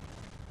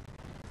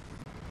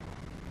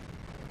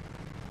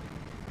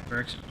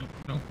 Direction. Oh,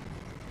 no.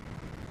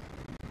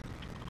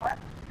 What?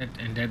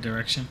 In that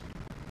direction.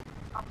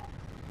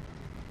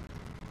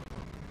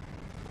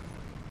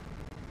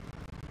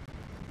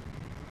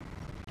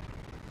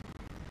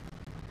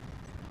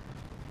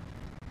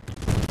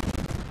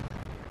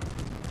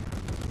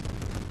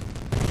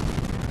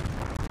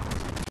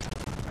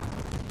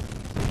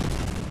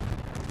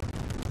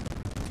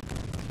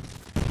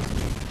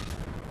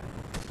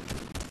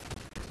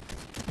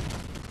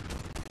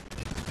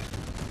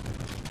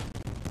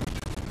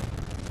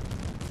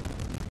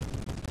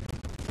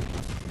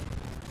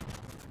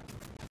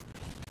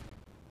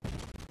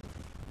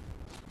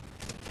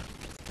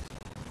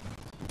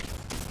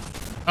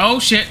 Oh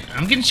shit!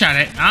 I'm getting shot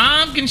at.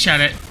 I'm getting shot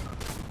at.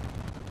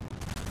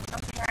 I'm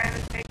trying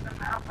to take them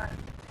out, but it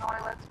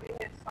only lets me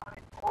hit so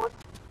many bullets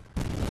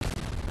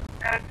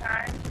at a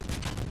time.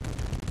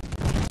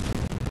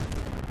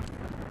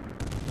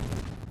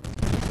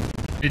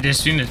 There's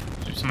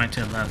somebody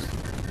to the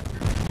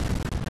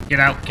left. Get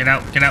out! Get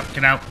out! Get out!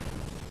 Get out!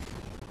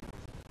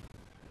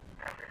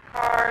 Grab your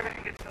card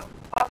and get the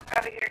fuck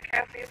out of here.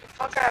 Cassie, get the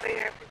fuck out of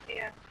here if you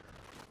can.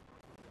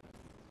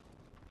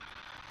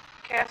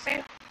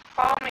 Cassie,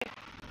 follow me.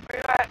 Where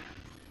you at?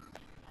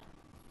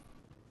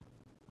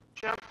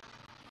 Jump.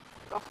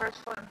 Go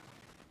first one.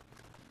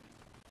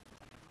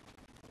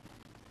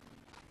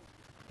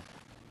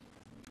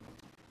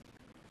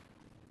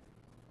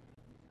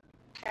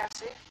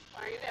 Cassie,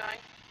 what are you doing?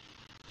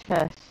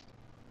 Chest.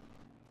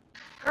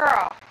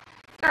 Girl,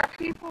 there are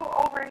people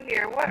over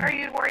here. What are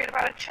you worried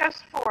about a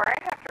chest for? I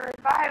have to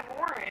revive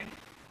Warren.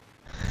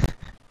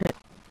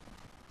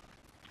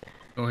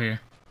 Go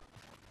here.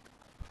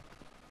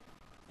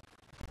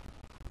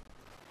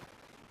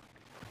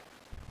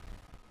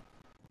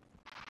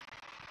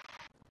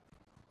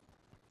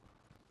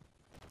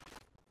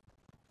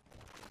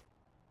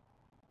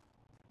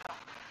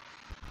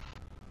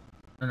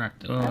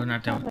 Oh,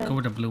 not that one. Go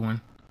with the blue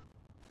one.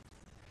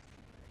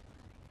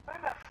 Where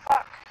the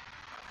fuck?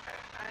 Okay,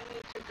 I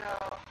need to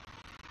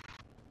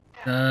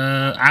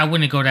go. I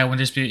wouldn't go that one.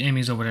 There's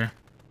enemies over there.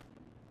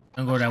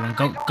 Don't go that one.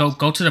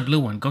 Go to the blue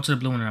one. Go to the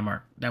blue one in the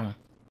mark. That one.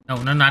 No,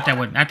 not that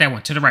one. Not that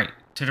one. To the right.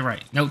 To the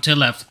right. No, to the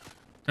left.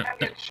 I'm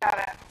getting shot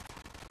at.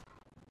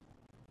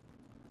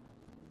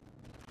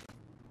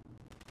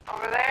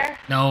 Over there?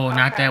 No,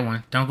 not that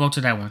one. Don't go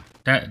to that one.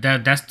 That's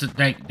the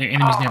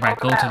enemies nearby.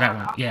 Go to that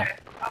one. Okay. Yeah.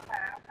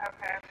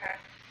 Okay.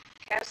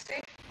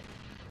 Cassie?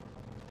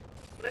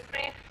 With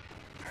me?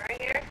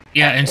 Right here?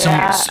 Yeah, and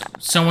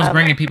someone's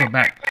bringing people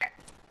back.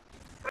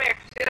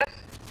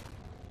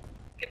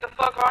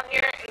 fuck on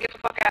here and get the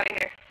fuck out of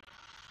here.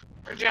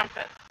 We're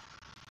jumping.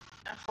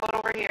 And float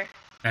over here.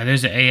 Now,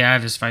 there's an AI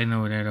that's fighting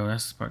over there, though.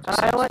 That's the part that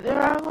I sucks. went the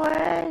wrong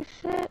way.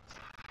 Shit.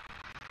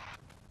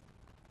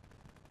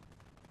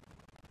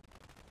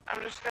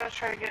 I'm just gonna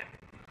try to get...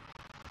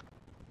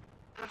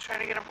 I'm trying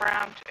to get him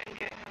around and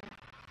get him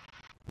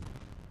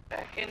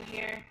back in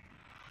here.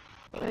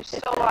 He's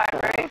still alive,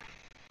 right?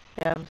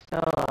 Yeah, I'm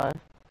still alive.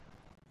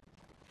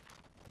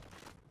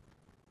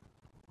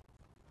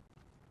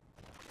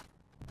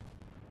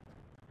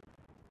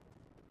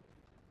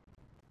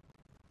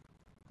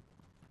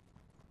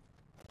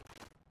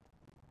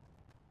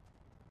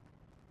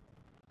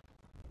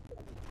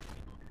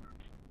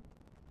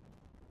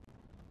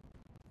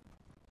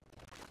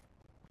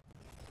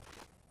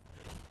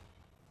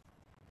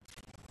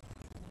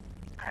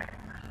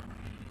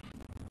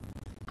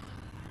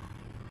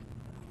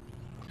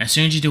 As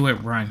soon as you do it,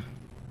 run.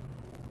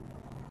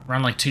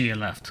 Run like to your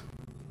left.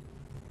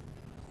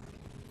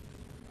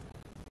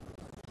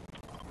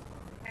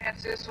 Yeah,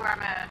 this is where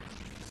I'm at.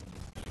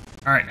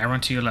 Alright, now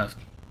run to your left.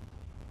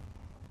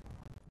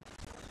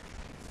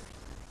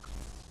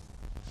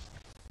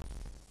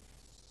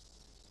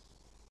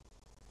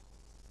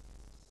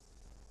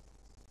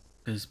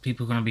 Because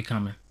people are going to be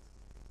coming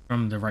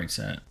from the right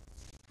side.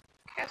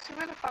 Cassie,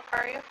 where the fuck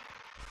are you?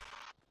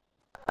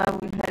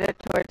 We headed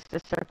towards the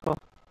circle.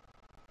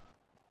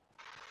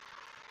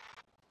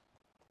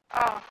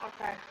 Oh,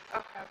 okay.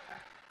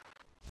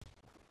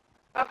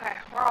 Okay,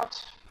 we're all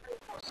pretty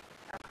close.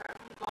 Okay,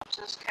 we'll go up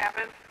to this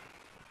cabin.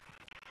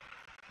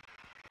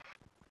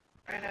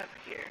 Right up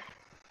here.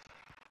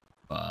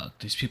 Fuck,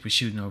 there's people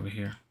shooting over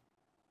here.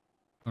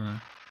 Hold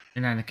on.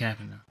 They're not in the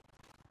cabin,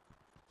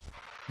 though.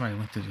 Somebody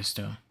went through this,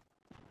 though.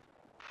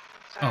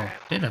 Oh,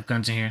 they left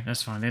guns in here.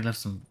 That's fine. They left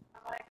some...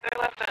 They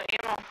left an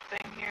ammo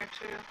thing here,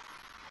 too.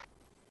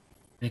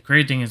 The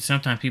great thing is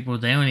sometimes people,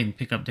 they don't even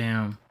pick up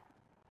damn...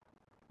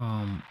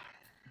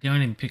 They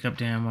don't even pick up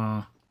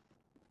damn,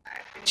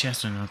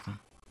 chest or nothing.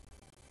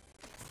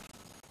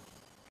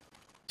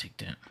 Take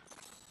that.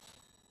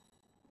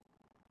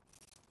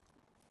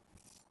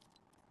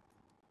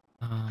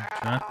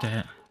 Drop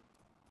that.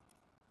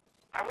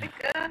 Are we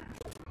good?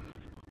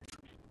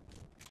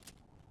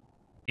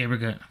 Yeah, we're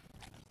good.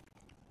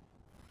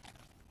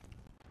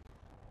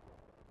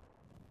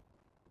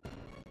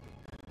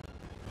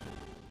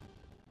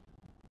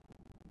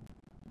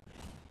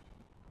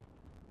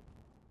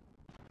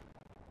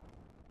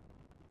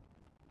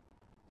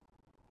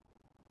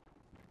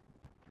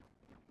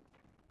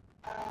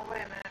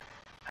 Wait a minute.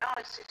 I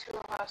only see 2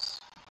 of us.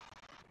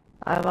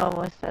 I'm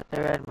almost at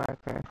the red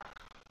marker.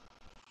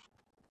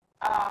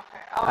 Oh,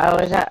 okay. Oh, I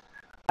was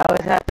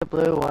at the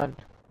blue one.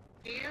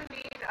 Do you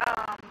need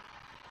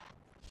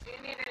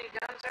any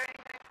guns or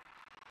anything?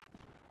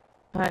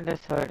 Kinda,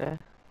 sorta.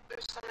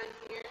 There's some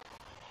in here.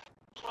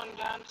 There's one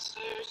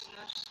downstairs and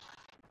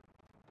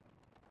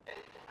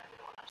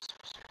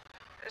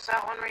there's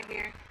that one right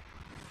here.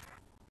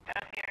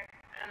 Down here.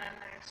 And then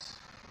there's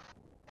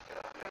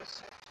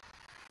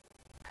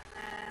and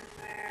then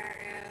there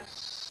is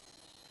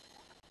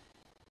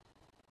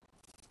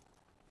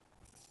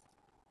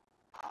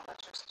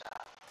that's just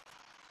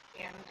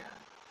handgun.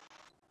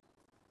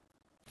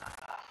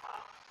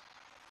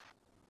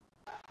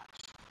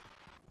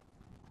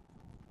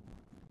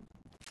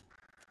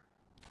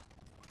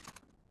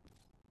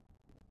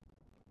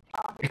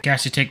 Hey,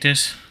 Cassie, take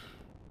this.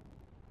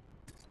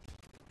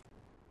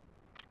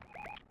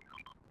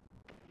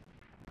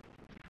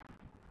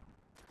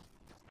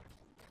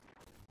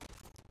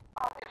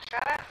 Oh, get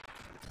shot at?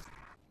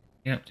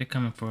 Yep, they're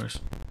coming for us.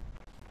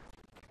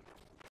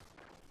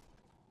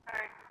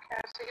 Alright,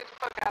 Cassie, get the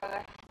fuck out of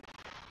there.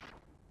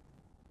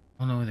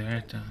 Oh no, they're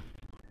at the...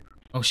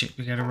 Oh shit,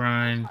 we gotta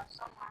run.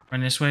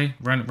 Run this way.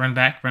 Run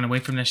back. Run away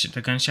from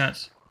the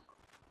gunshots.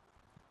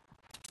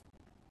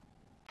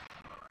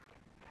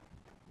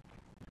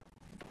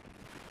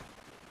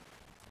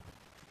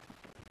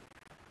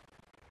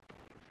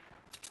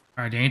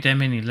 Alright, there ain't that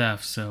many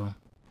left, so...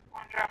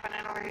 One dropping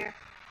in over here.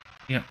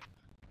 Yep.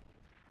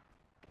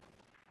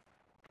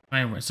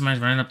 Somebody's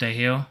running up that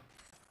hill.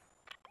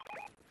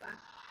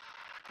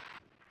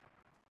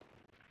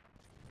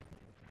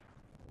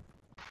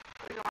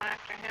 We going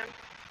after him?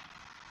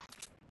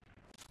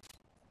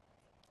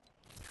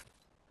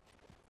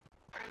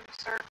 We're in the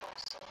circle,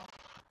 so...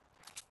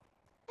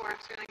 Or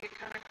it's gonna get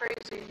kinda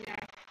crazy in here.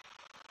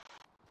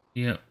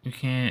 Yep, we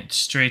can't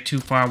stray too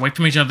far away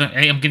from each other.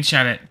 Hey, I'm getting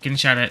shot at. Getting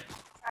shot at.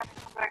 I have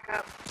to come back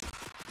up.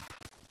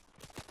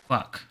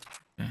 Fuck.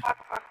 Okay. Fuck.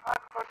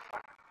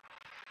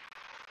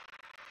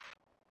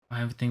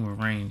 Everything with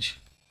range.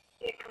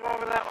 You come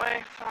over that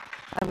way. Fuck.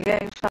 I'm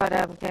getting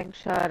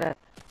shot at.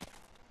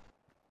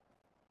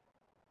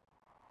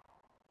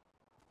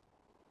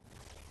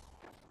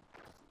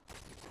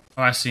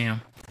 Oh, I see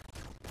him.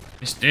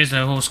 There's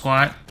a whole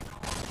squad.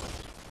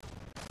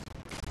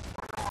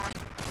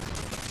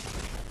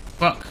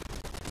 Fuck.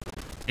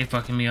 They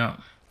fucking me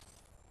up.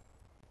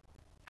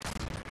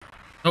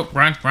 Oh,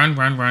 run.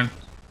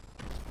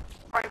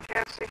 Right,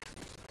 Cassie.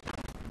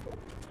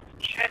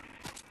 Shit.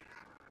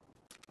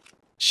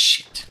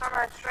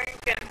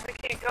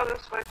 go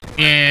this way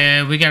too.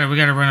 Yeah, we gotta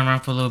run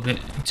around for a little bit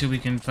until we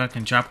can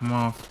fucking drop them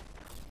off.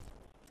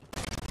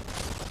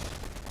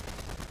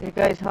 You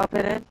guys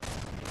hopping in?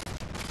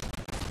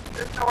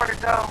 There's nowhere to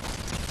go.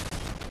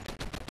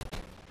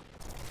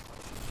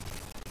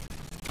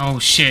 Oh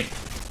shit.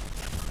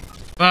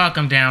 Fuck,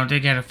 I'm down. They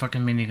got a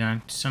fucking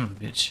minigun. Son of a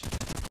bitch.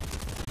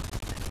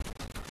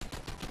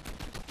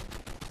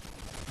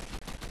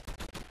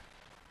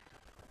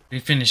 We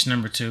finished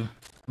number 2.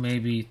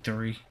 Maybe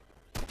 3.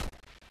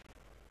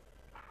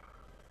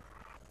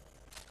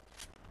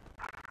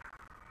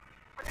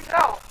 Where'd he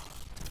go?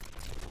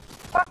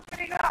 Fuck,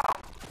 where'd he go?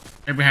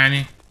 They're behind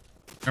you.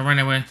 Don't run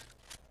away.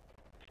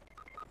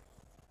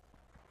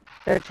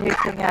 They're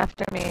chasing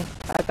after me.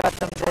 I got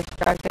them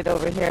distracted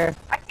over here.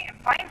 I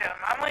can't find him.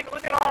 I'm like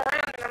looking all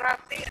around and I'm not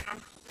seeing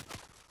him.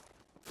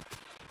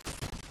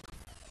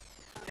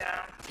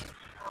 Yeah.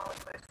 Oh,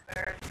 place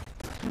there.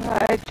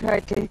 I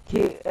tried to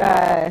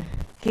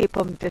keep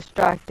them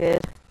distracted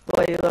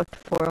while you looked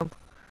for them.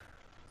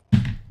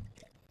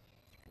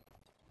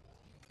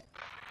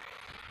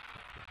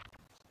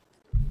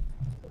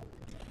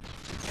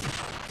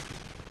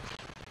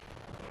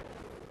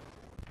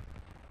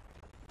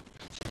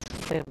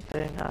 Same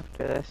thing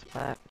after this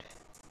match.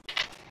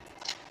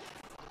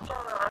 I'm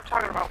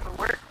talking about for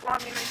work. Well,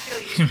 I mean,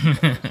 until you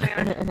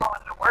saying I'm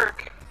calling to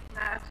work.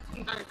 Nah,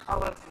 you can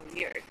call up in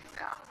years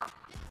now.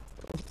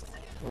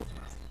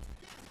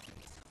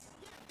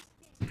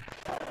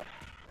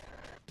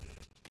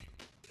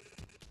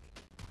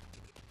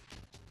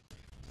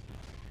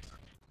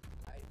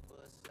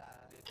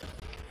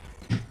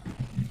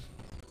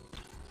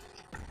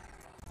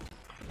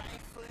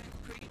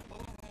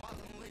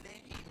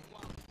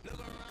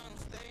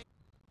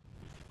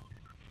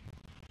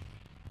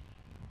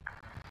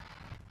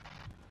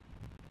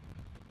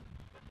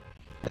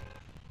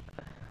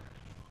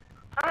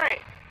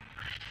 Alright.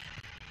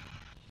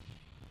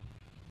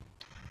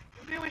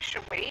 Maybe we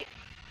should wait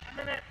a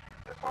minute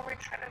before we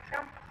try to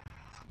jump.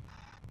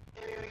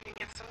 Maybe we can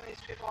get some of these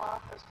people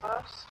off this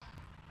bus.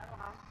 I don't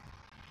know.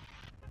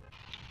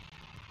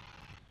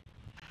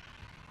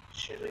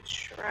 Should we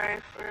try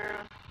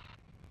for...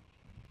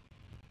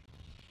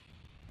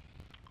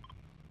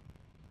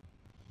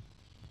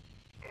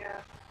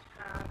 Yeah,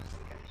 I was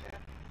thinking too.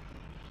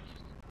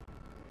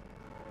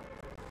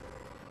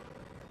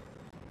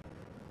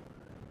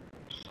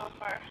 So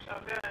far, so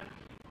good.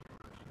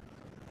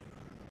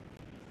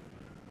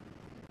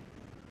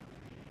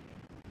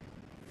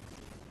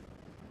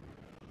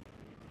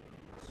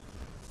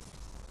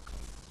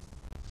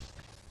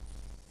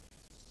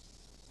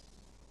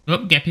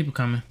 Oh, got people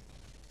coming.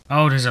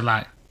 Oh, there's a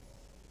lot.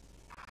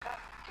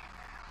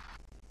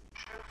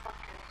 Sure the fuck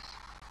is.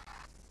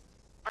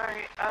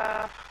 Alright,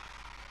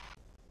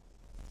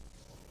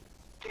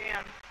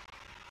 damn.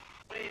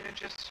 We need to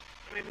just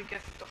maybe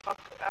get the fuck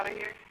out of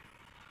here.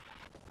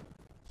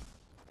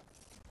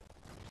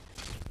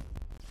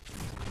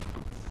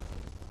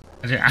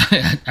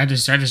 I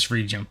just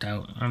re-jumped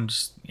out. I'm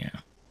just, yeah.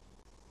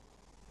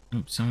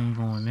 Oops, someone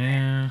going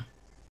there.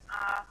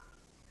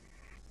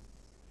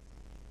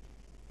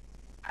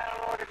 I don't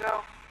know where to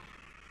go.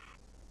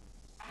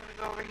 I'm gonna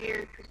go over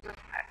here because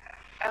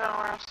I don't know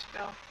where else to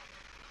go.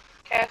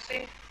 Cassie? I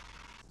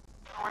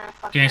don't know where the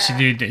fuck Yeah,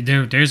 you're at.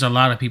 dude, there's a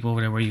lot of people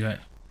over there. Where you at?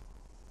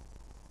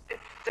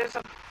 There's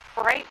a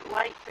bright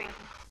light thing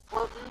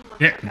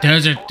floating.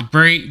 There's a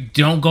debris.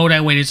 Don't go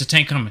that way. There's a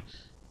tank coming.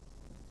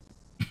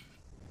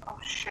 Oh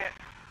shit.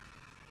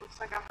 Looks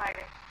like I'm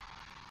hiding.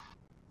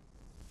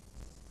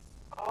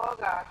 Oh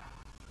god.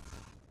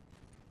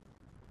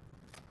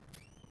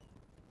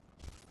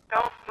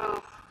 Don't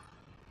move.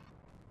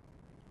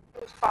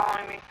 Who's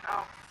following me?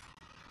 Oh.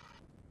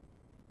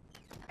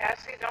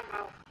 Cassie, don't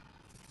move.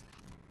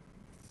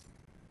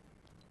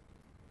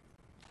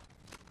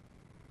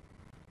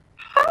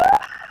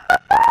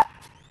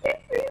 He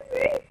sees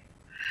me.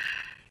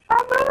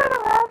 I'm moving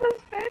around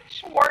this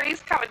bitch.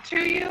 Wardy's coming to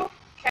you.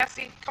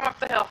 Cassie, come up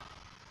the hill.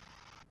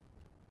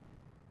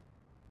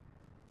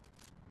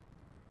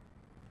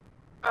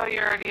 Oh,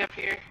 you're already up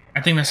here.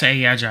 I think that's an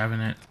AI driving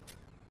it.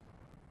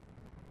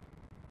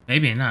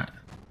 Maybe not.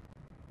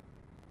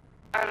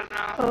 I don't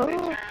know. Oh. They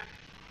turn.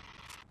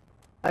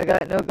 I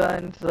got no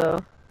guns though.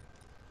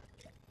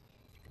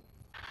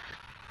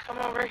 Come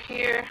over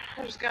here.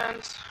 There's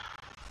guns.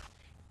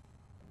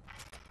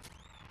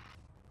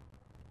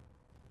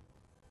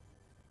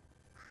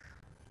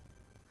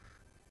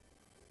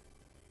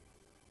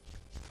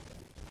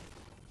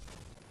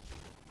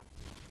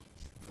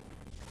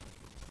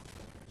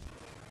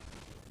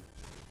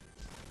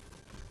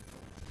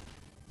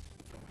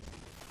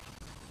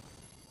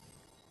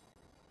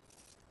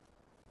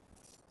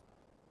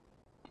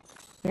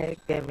 Okay,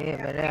 give me a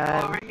Yeah, minute.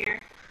 people over here.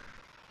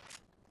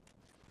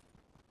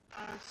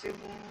 Let's see,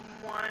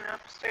 one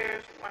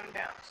upstairs, one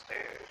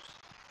downstairs.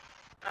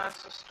 Oh,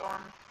 it's a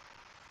storm.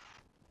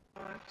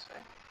 Let's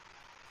see.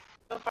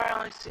 So far, I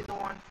only see the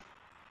one.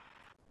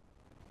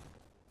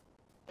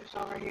 It's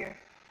over here.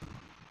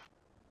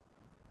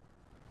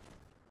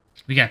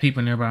 We got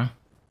people nearby.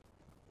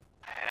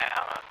 Yeah,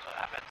 that's what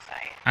happens.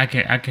 sight. I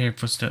can hear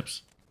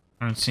footsteps.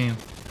 I don't see him.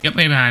 Yep,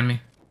 right behind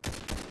me.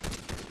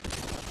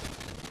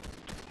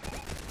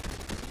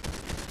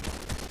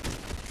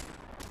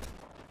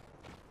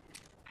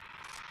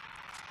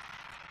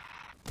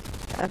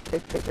 I have to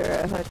figure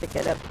out how to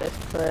get up this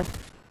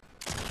cliff.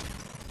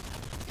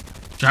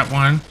 Drop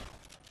one.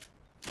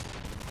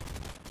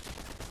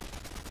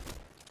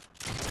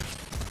 I'm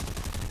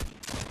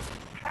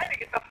trying to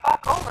get the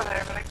fuck over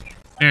there, but I can't.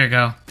 There you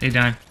go. They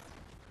done.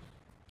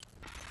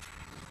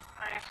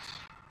 Nice.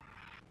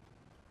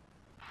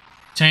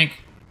 Tank.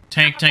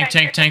 Tank. Gotta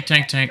get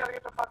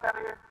the fuck out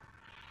of here.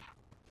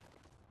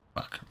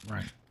 Fuck.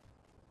 Right.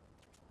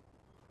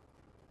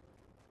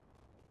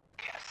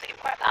 Cassie,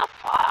 what the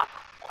fuck?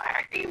 Why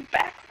are you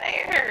back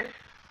there?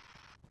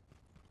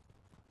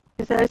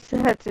 Because I just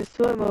had to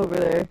swim over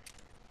there.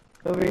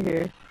 Over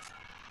here.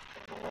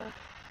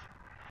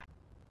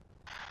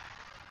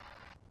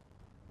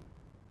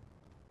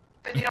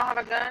 Then you don't have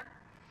a gun?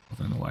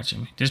 Hold on,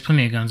 watching me. There's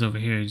plenty of guns over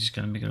here. You just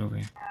gotta make it over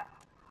here.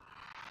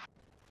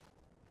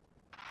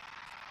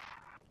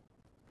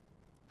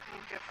 I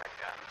need different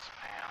guns,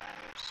 man. I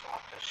need to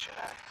swap this shit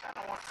out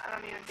because I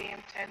don't need a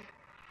DM10.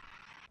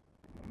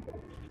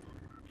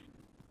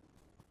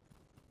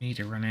 Need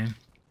to run in.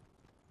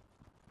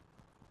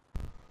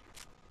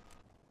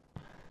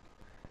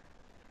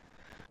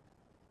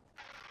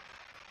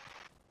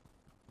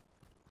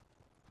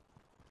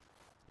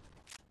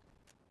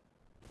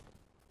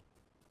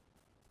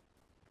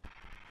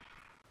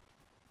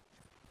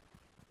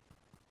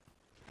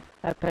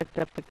 I picked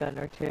up a gun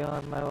or two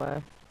on my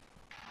way.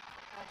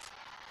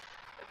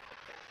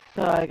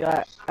 So I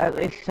got at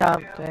least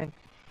something.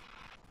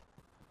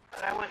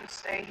 But I wouldn't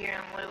stay here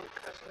and loot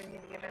because we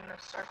need to get in the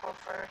circle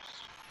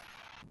first.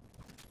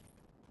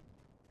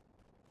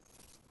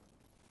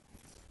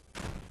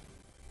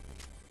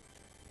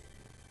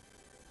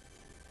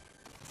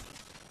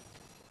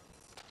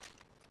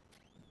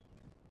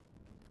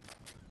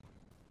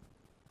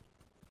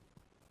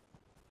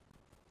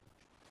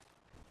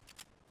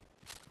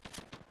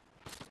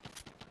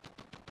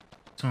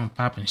 Someone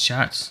popping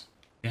shots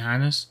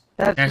behind us.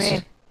 That's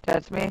me.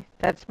 That's me.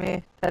 That's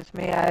me. That's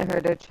me. I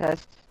heard a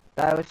chest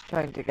that I was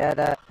trying to get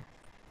at.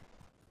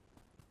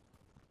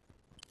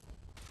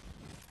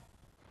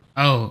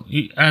 Oh,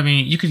 I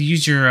mean, you could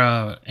use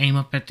your aim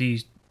up at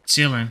the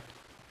ceiling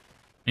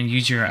and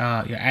use your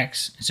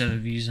axe instead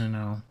of using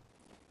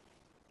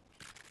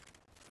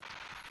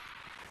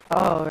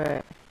Oh,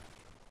 right.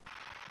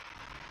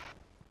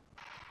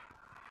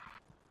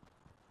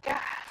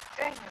 God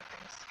dang, that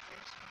thing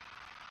scares me.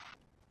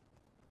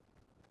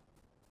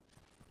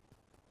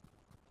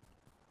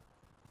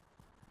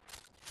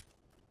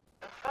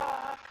 The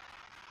fuck?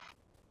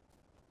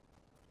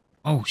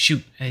 Oh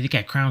shoot! Hey, they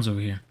got crowns over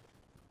here.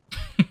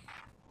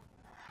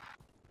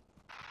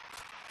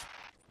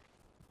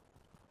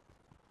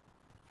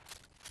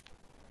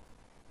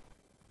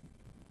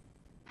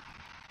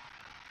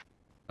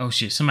 Oh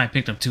shit! Somebody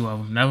picked up two of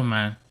them. Never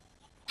mind.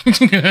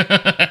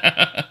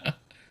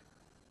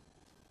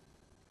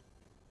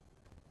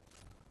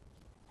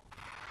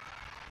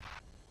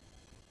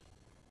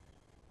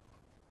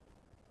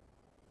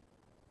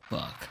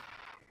 Fuck.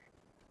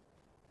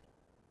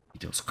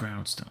 Get those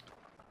crowns done.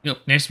 Yep,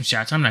 there's some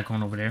shots. I'm not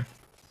going over there.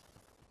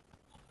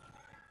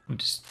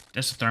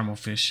 That's a thermal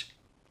fish.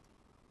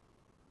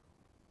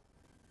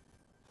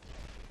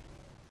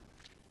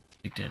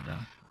 Take that though.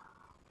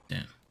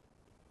 Damn.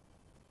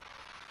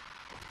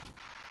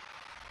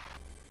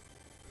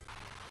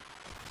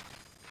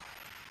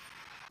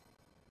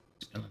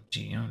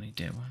 LMG, I don't need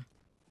that one.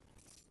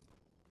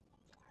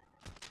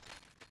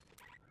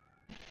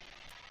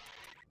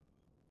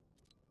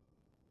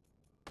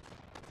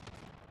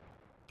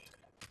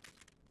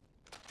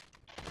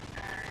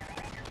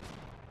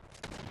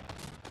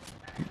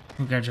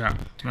 Who got dropped?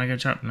 Somebody got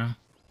dropped? No.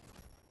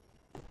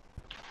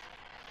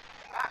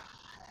 Ah.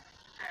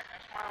 Okay,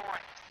 there's one away.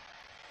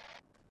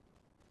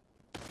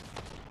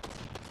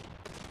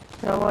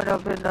 Someone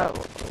opened that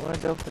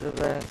window for the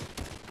bank.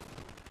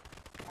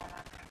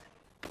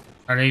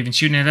 Are they even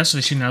shooting at us or are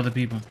they shooting at other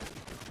people?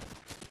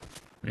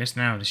 I guess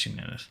now they're shooting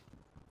at us.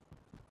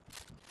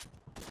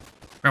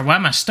 Bro, why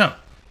am I stuck?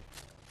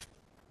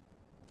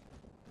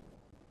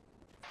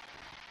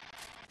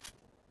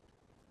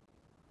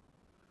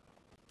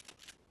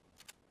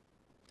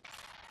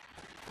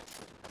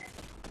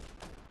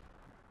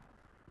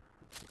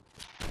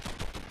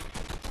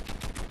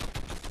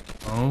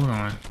 Hold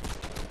on.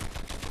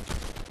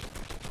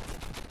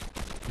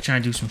 I'm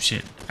trying to do some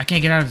shit. I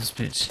can't get out of this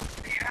bitch.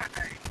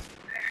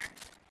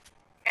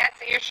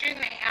 Cassie, you're shooting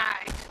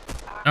AI.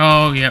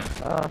 Oh, yep.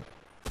 Oh,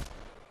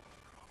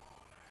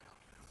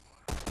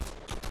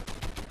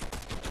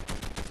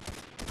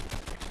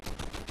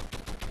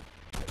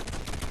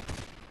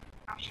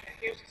 Oh shit,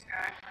 here's this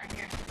guy right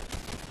here.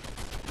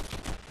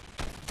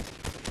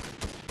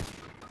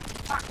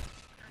 Fuck.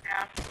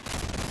 Yeah,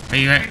 Where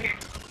you right at? here.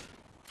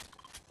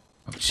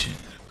 Oh, shit.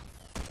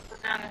 Go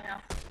down the hill.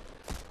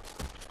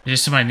 Is there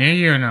somebody near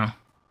you or no?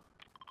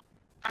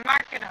 I'm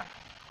marking him.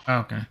 Oh,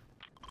 okay.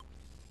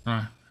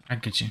 I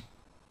get you.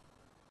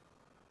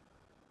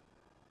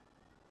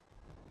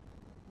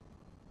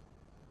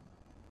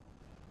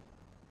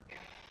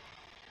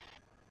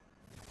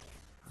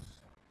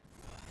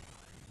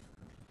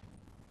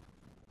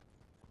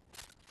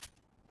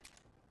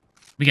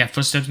 We got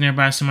footsteps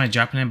nearby. Somebody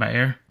dropping in by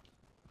air.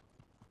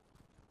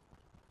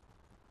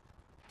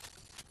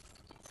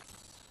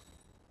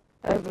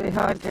 Right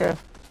behind you.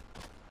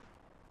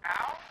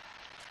 Ow.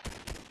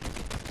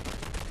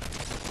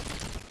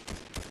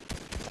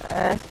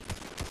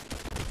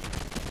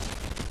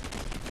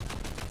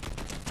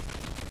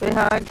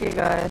 Behind you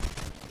guys.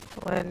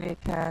 When you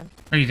can.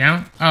 Are you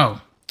down?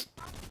 Oh.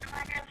 Where am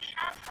I getting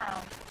shot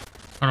from?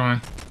 Hold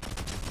on.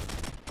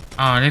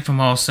 Oh, they from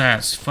all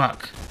sides.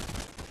 Fuck.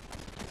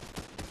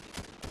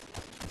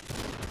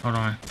 Hold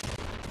on.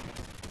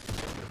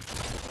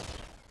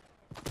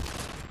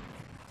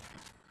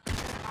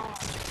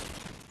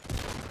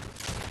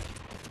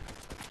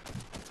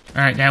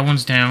 Alright, that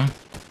one's down.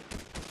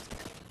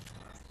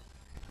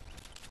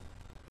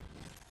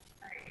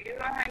 Alright, you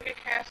go ahead and get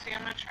Cassie.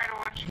 I'm gonna try to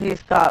watch you.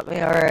 He's got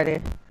me already.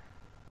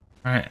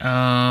 Alright, hold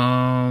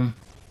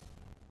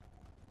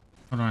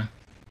on. How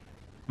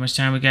much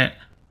time we got?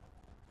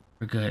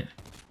 We're good.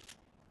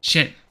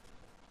 Shit.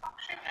 Oh,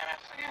 shooting at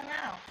us again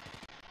now.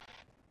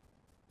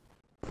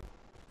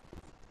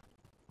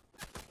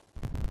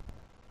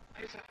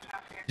 He's up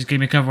top here. Just give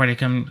me cover while they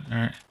come.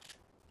 Alright.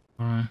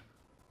 Hold on.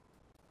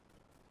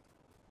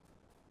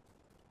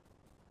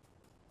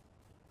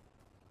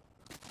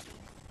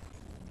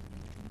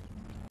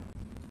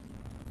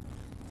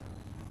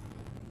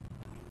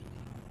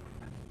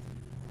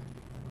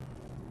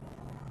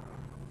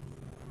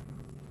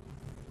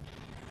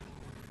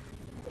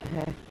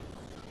 Okay.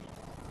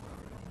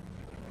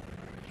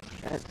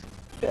 Let's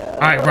go.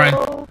 Alright,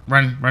 run.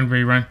 Run, run,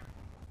 Bree, run.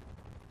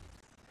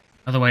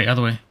 Other way,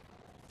 other way.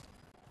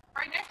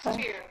 Right next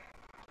to you.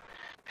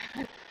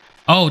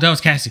 Oh, that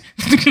was Cassie.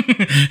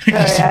 Sorry,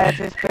 I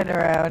just been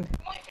around.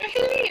 What do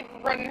you mean?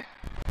 Run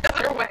the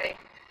other way.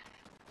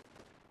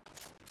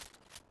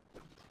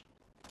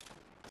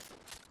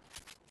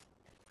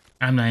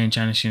 I'm not even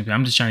trying to shoot.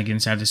 I'm just trying to get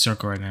inside this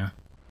circle right now.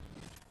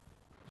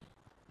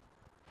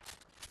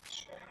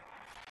 Sure.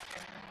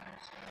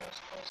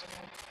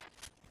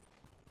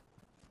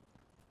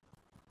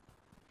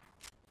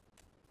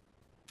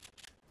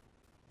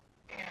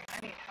 Damn,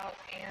 I need help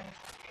and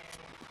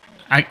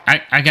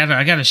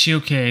I got a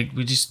shield keg.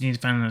 We just need to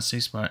find a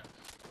safe spot.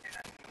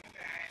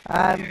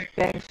 I'm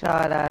getting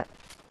shot at.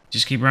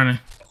 Just keep running.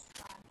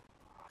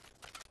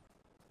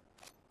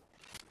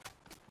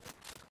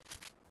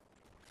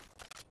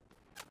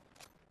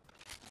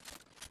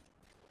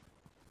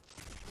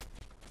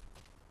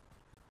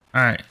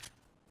 Alright.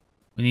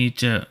 We need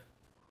to...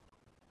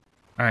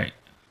 Alright.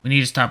 We need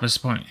to stop at this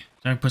point.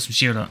 So I can put some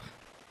shield up.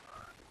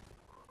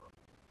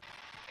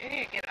 you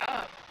need to get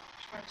up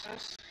towards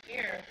us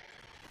here.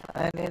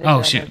 I need a Oh,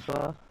 gun shit. as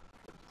well.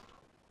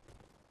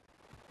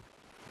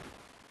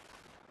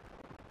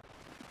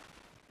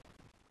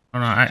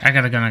 Hold on. I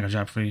got a gun I can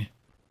drop for you.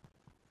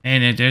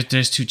 And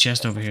there's two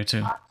chests over here too.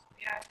 Yeah,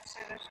 I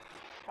say there's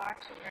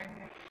boxes right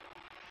here.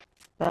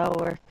 That'll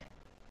work.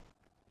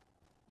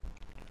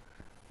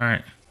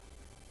 Alright.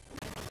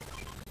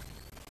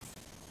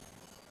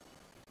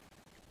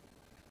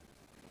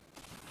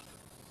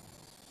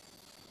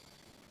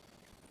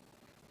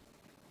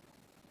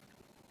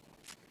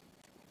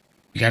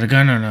 You got a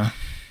gun or no?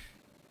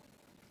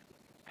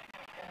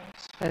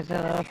 I don't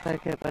know if I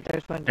could, but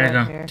there's one There you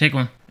down go. here. Take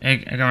one. I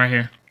got right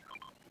here.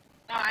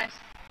 No, I've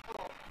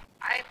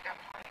got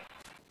plenty.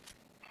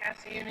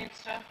 Cassie, you need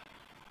stuff?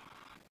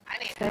 I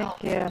need Thank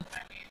help. you. That's what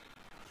I need.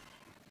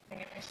 Can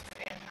you give me some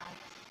damn help?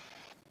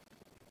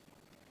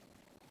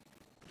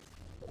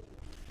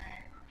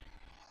 Alright,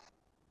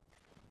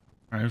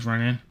 Alright, let's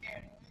run in.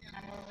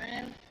 I'm moving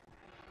in.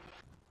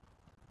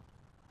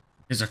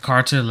 There's a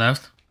car to the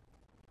left.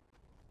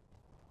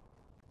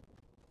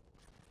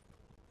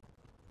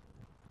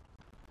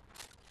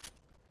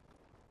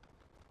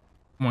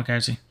 Come on,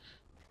 Cassie.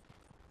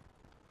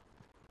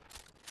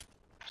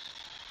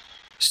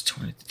 There's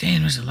 20.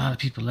 Damn, there's a lot of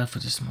people left for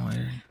this small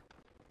area.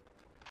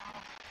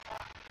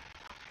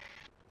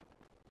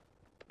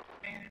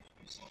 Manage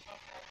yourself up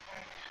real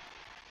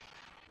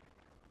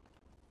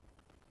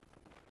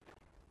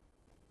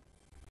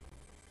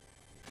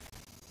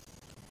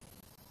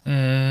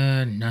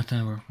quick.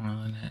 Nothing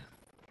worthwhile in that.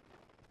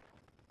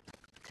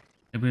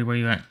 Hey, Bree, where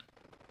you at?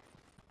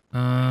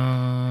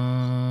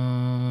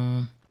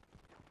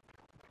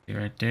 You're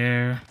right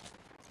there.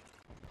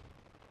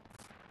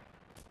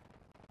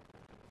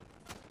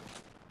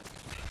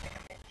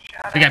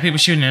 We got people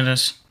shooting at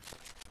us.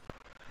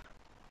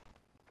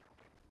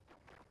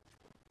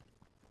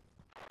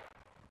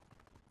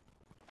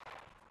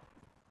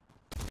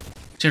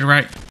 To the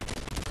right.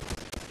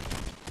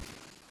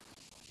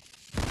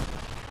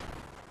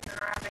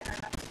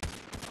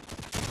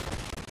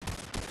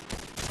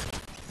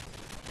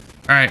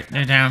 Alright,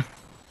 they're down.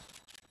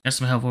 Got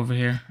some help over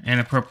here. And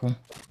a purple.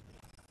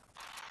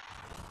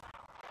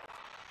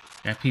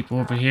 Got people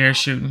over here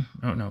shooting.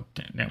 Oh no,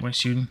 that one's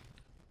shooting.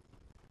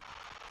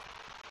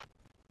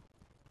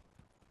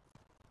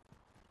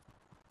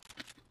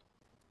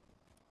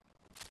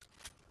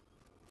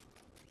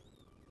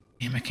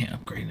 Damn, I can't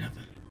upgrade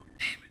nothing.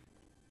 Damn it.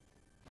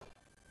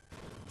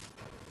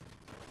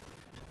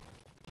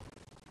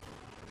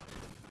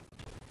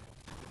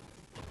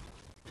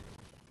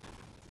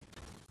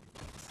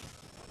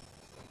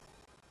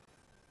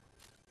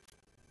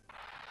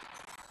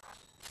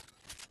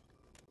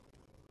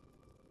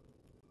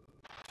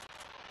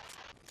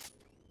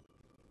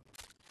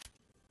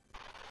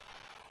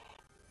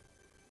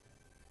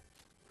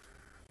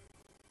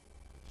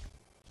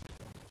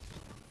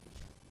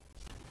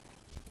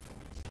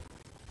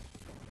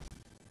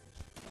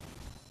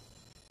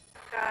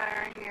 Guy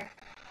right here.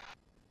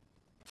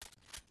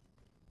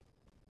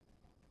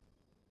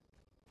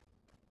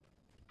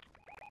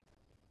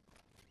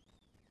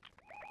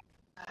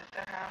 At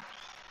the house.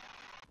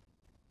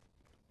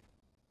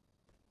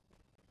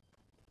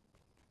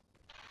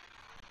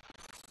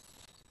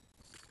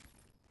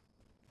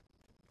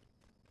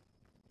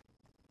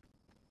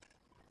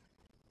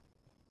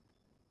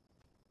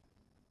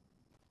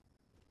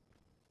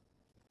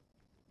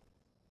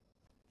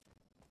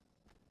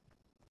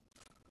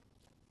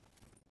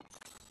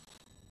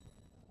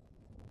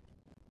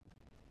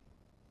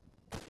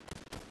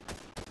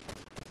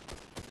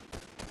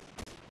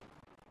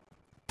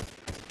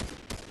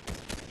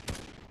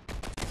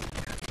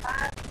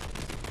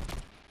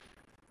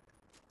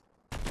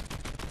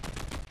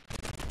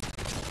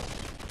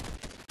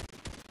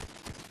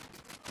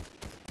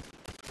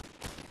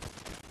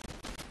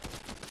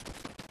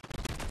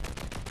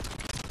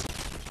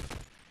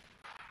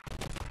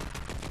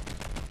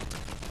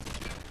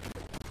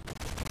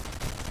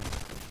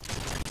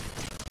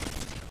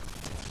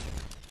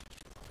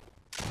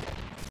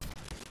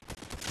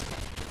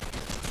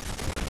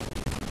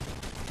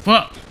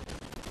 What?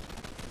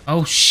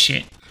 Oh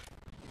shit.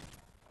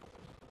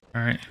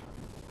 All right.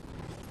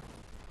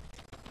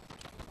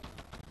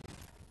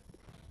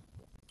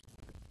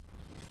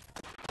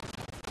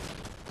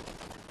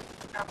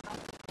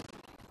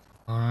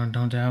 Hold on,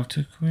 don't die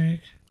too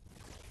quick.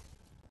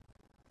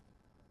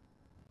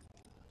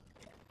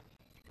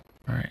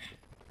 All right.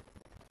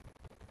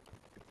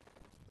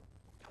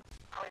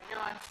 How we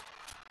doing?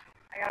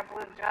 I got a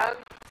blue jug.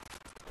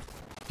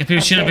 Get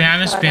people shooting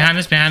behind us, behind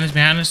us, behind us,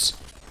 behind us.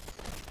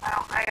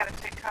 I gotta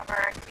take cover.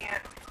 I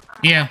can't.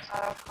 Yeah.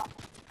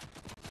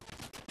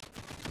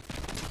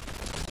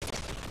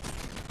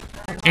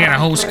 We got a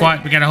whole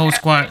squad. We got a whole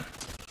squad.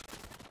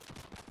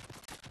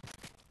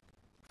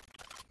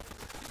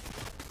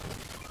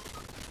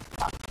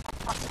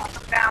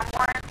 Down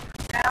one.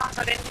 Down,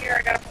 but in here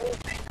I got a blue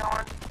thing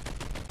going.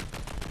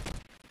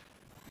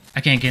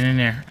 I can't get in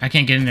there. I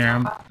can't get in there.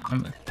 I'm No,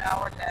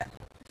 we're dead.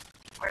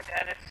 We're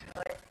dead. It's too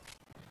late.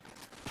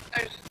 I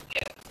just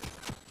get.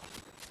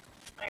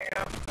 There you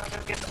go. I'm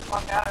gonna get the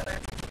fuck out of there.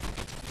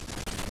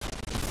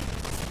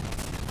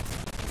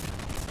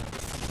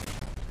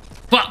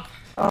 fuck.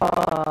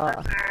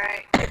 Alright.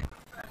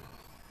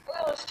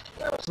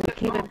 We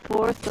came in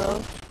fourth,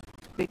 though.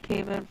 We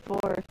came in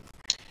fourth.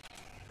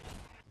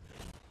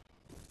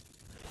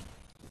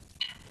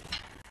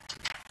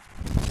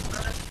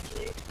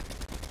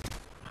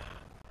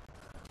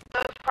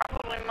 That's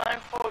probably my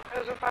fault,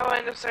 because if I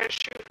wouldn't have started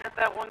shooting at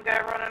that one guy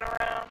running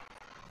around,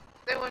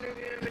 they wouldn't have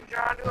even been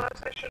drawn to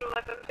us. I should have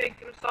let them take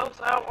themselves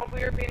out while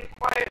we were being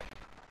quiet.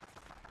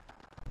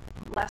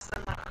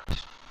 Lesson learned.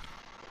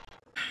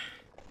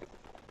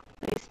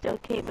 We still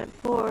came in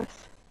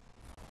fourth.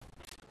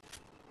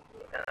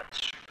 Yeah, that's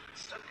true.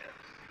 It's still good.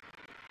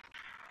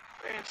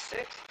 We're in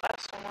sixth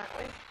last one, weren't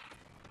we?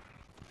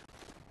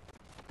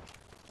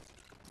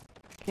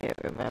 Can't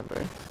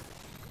remember.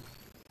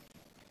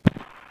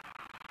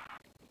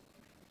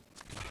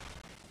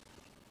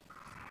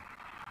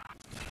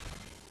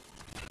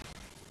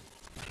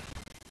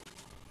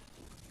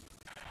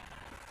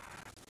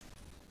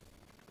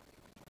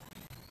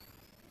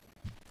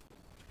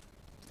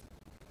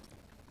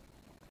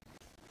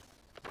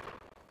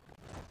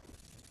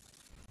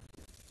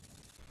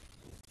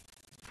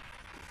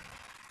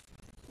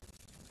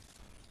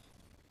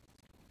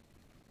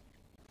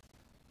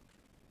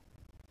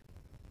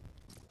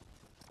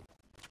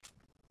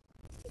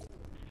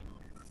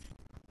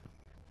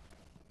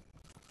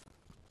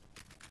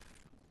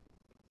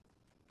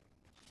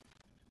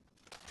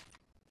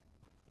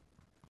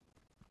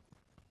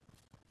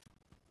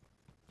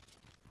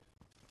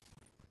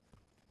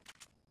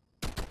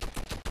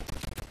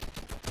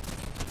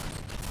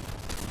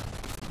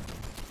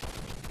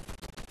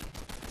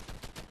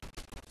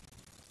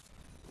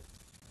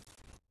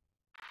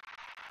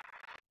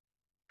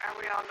 Are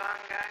we all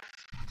done, guys?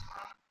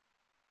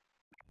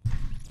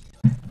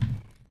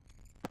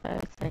 I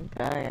think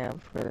I am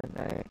for the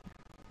night.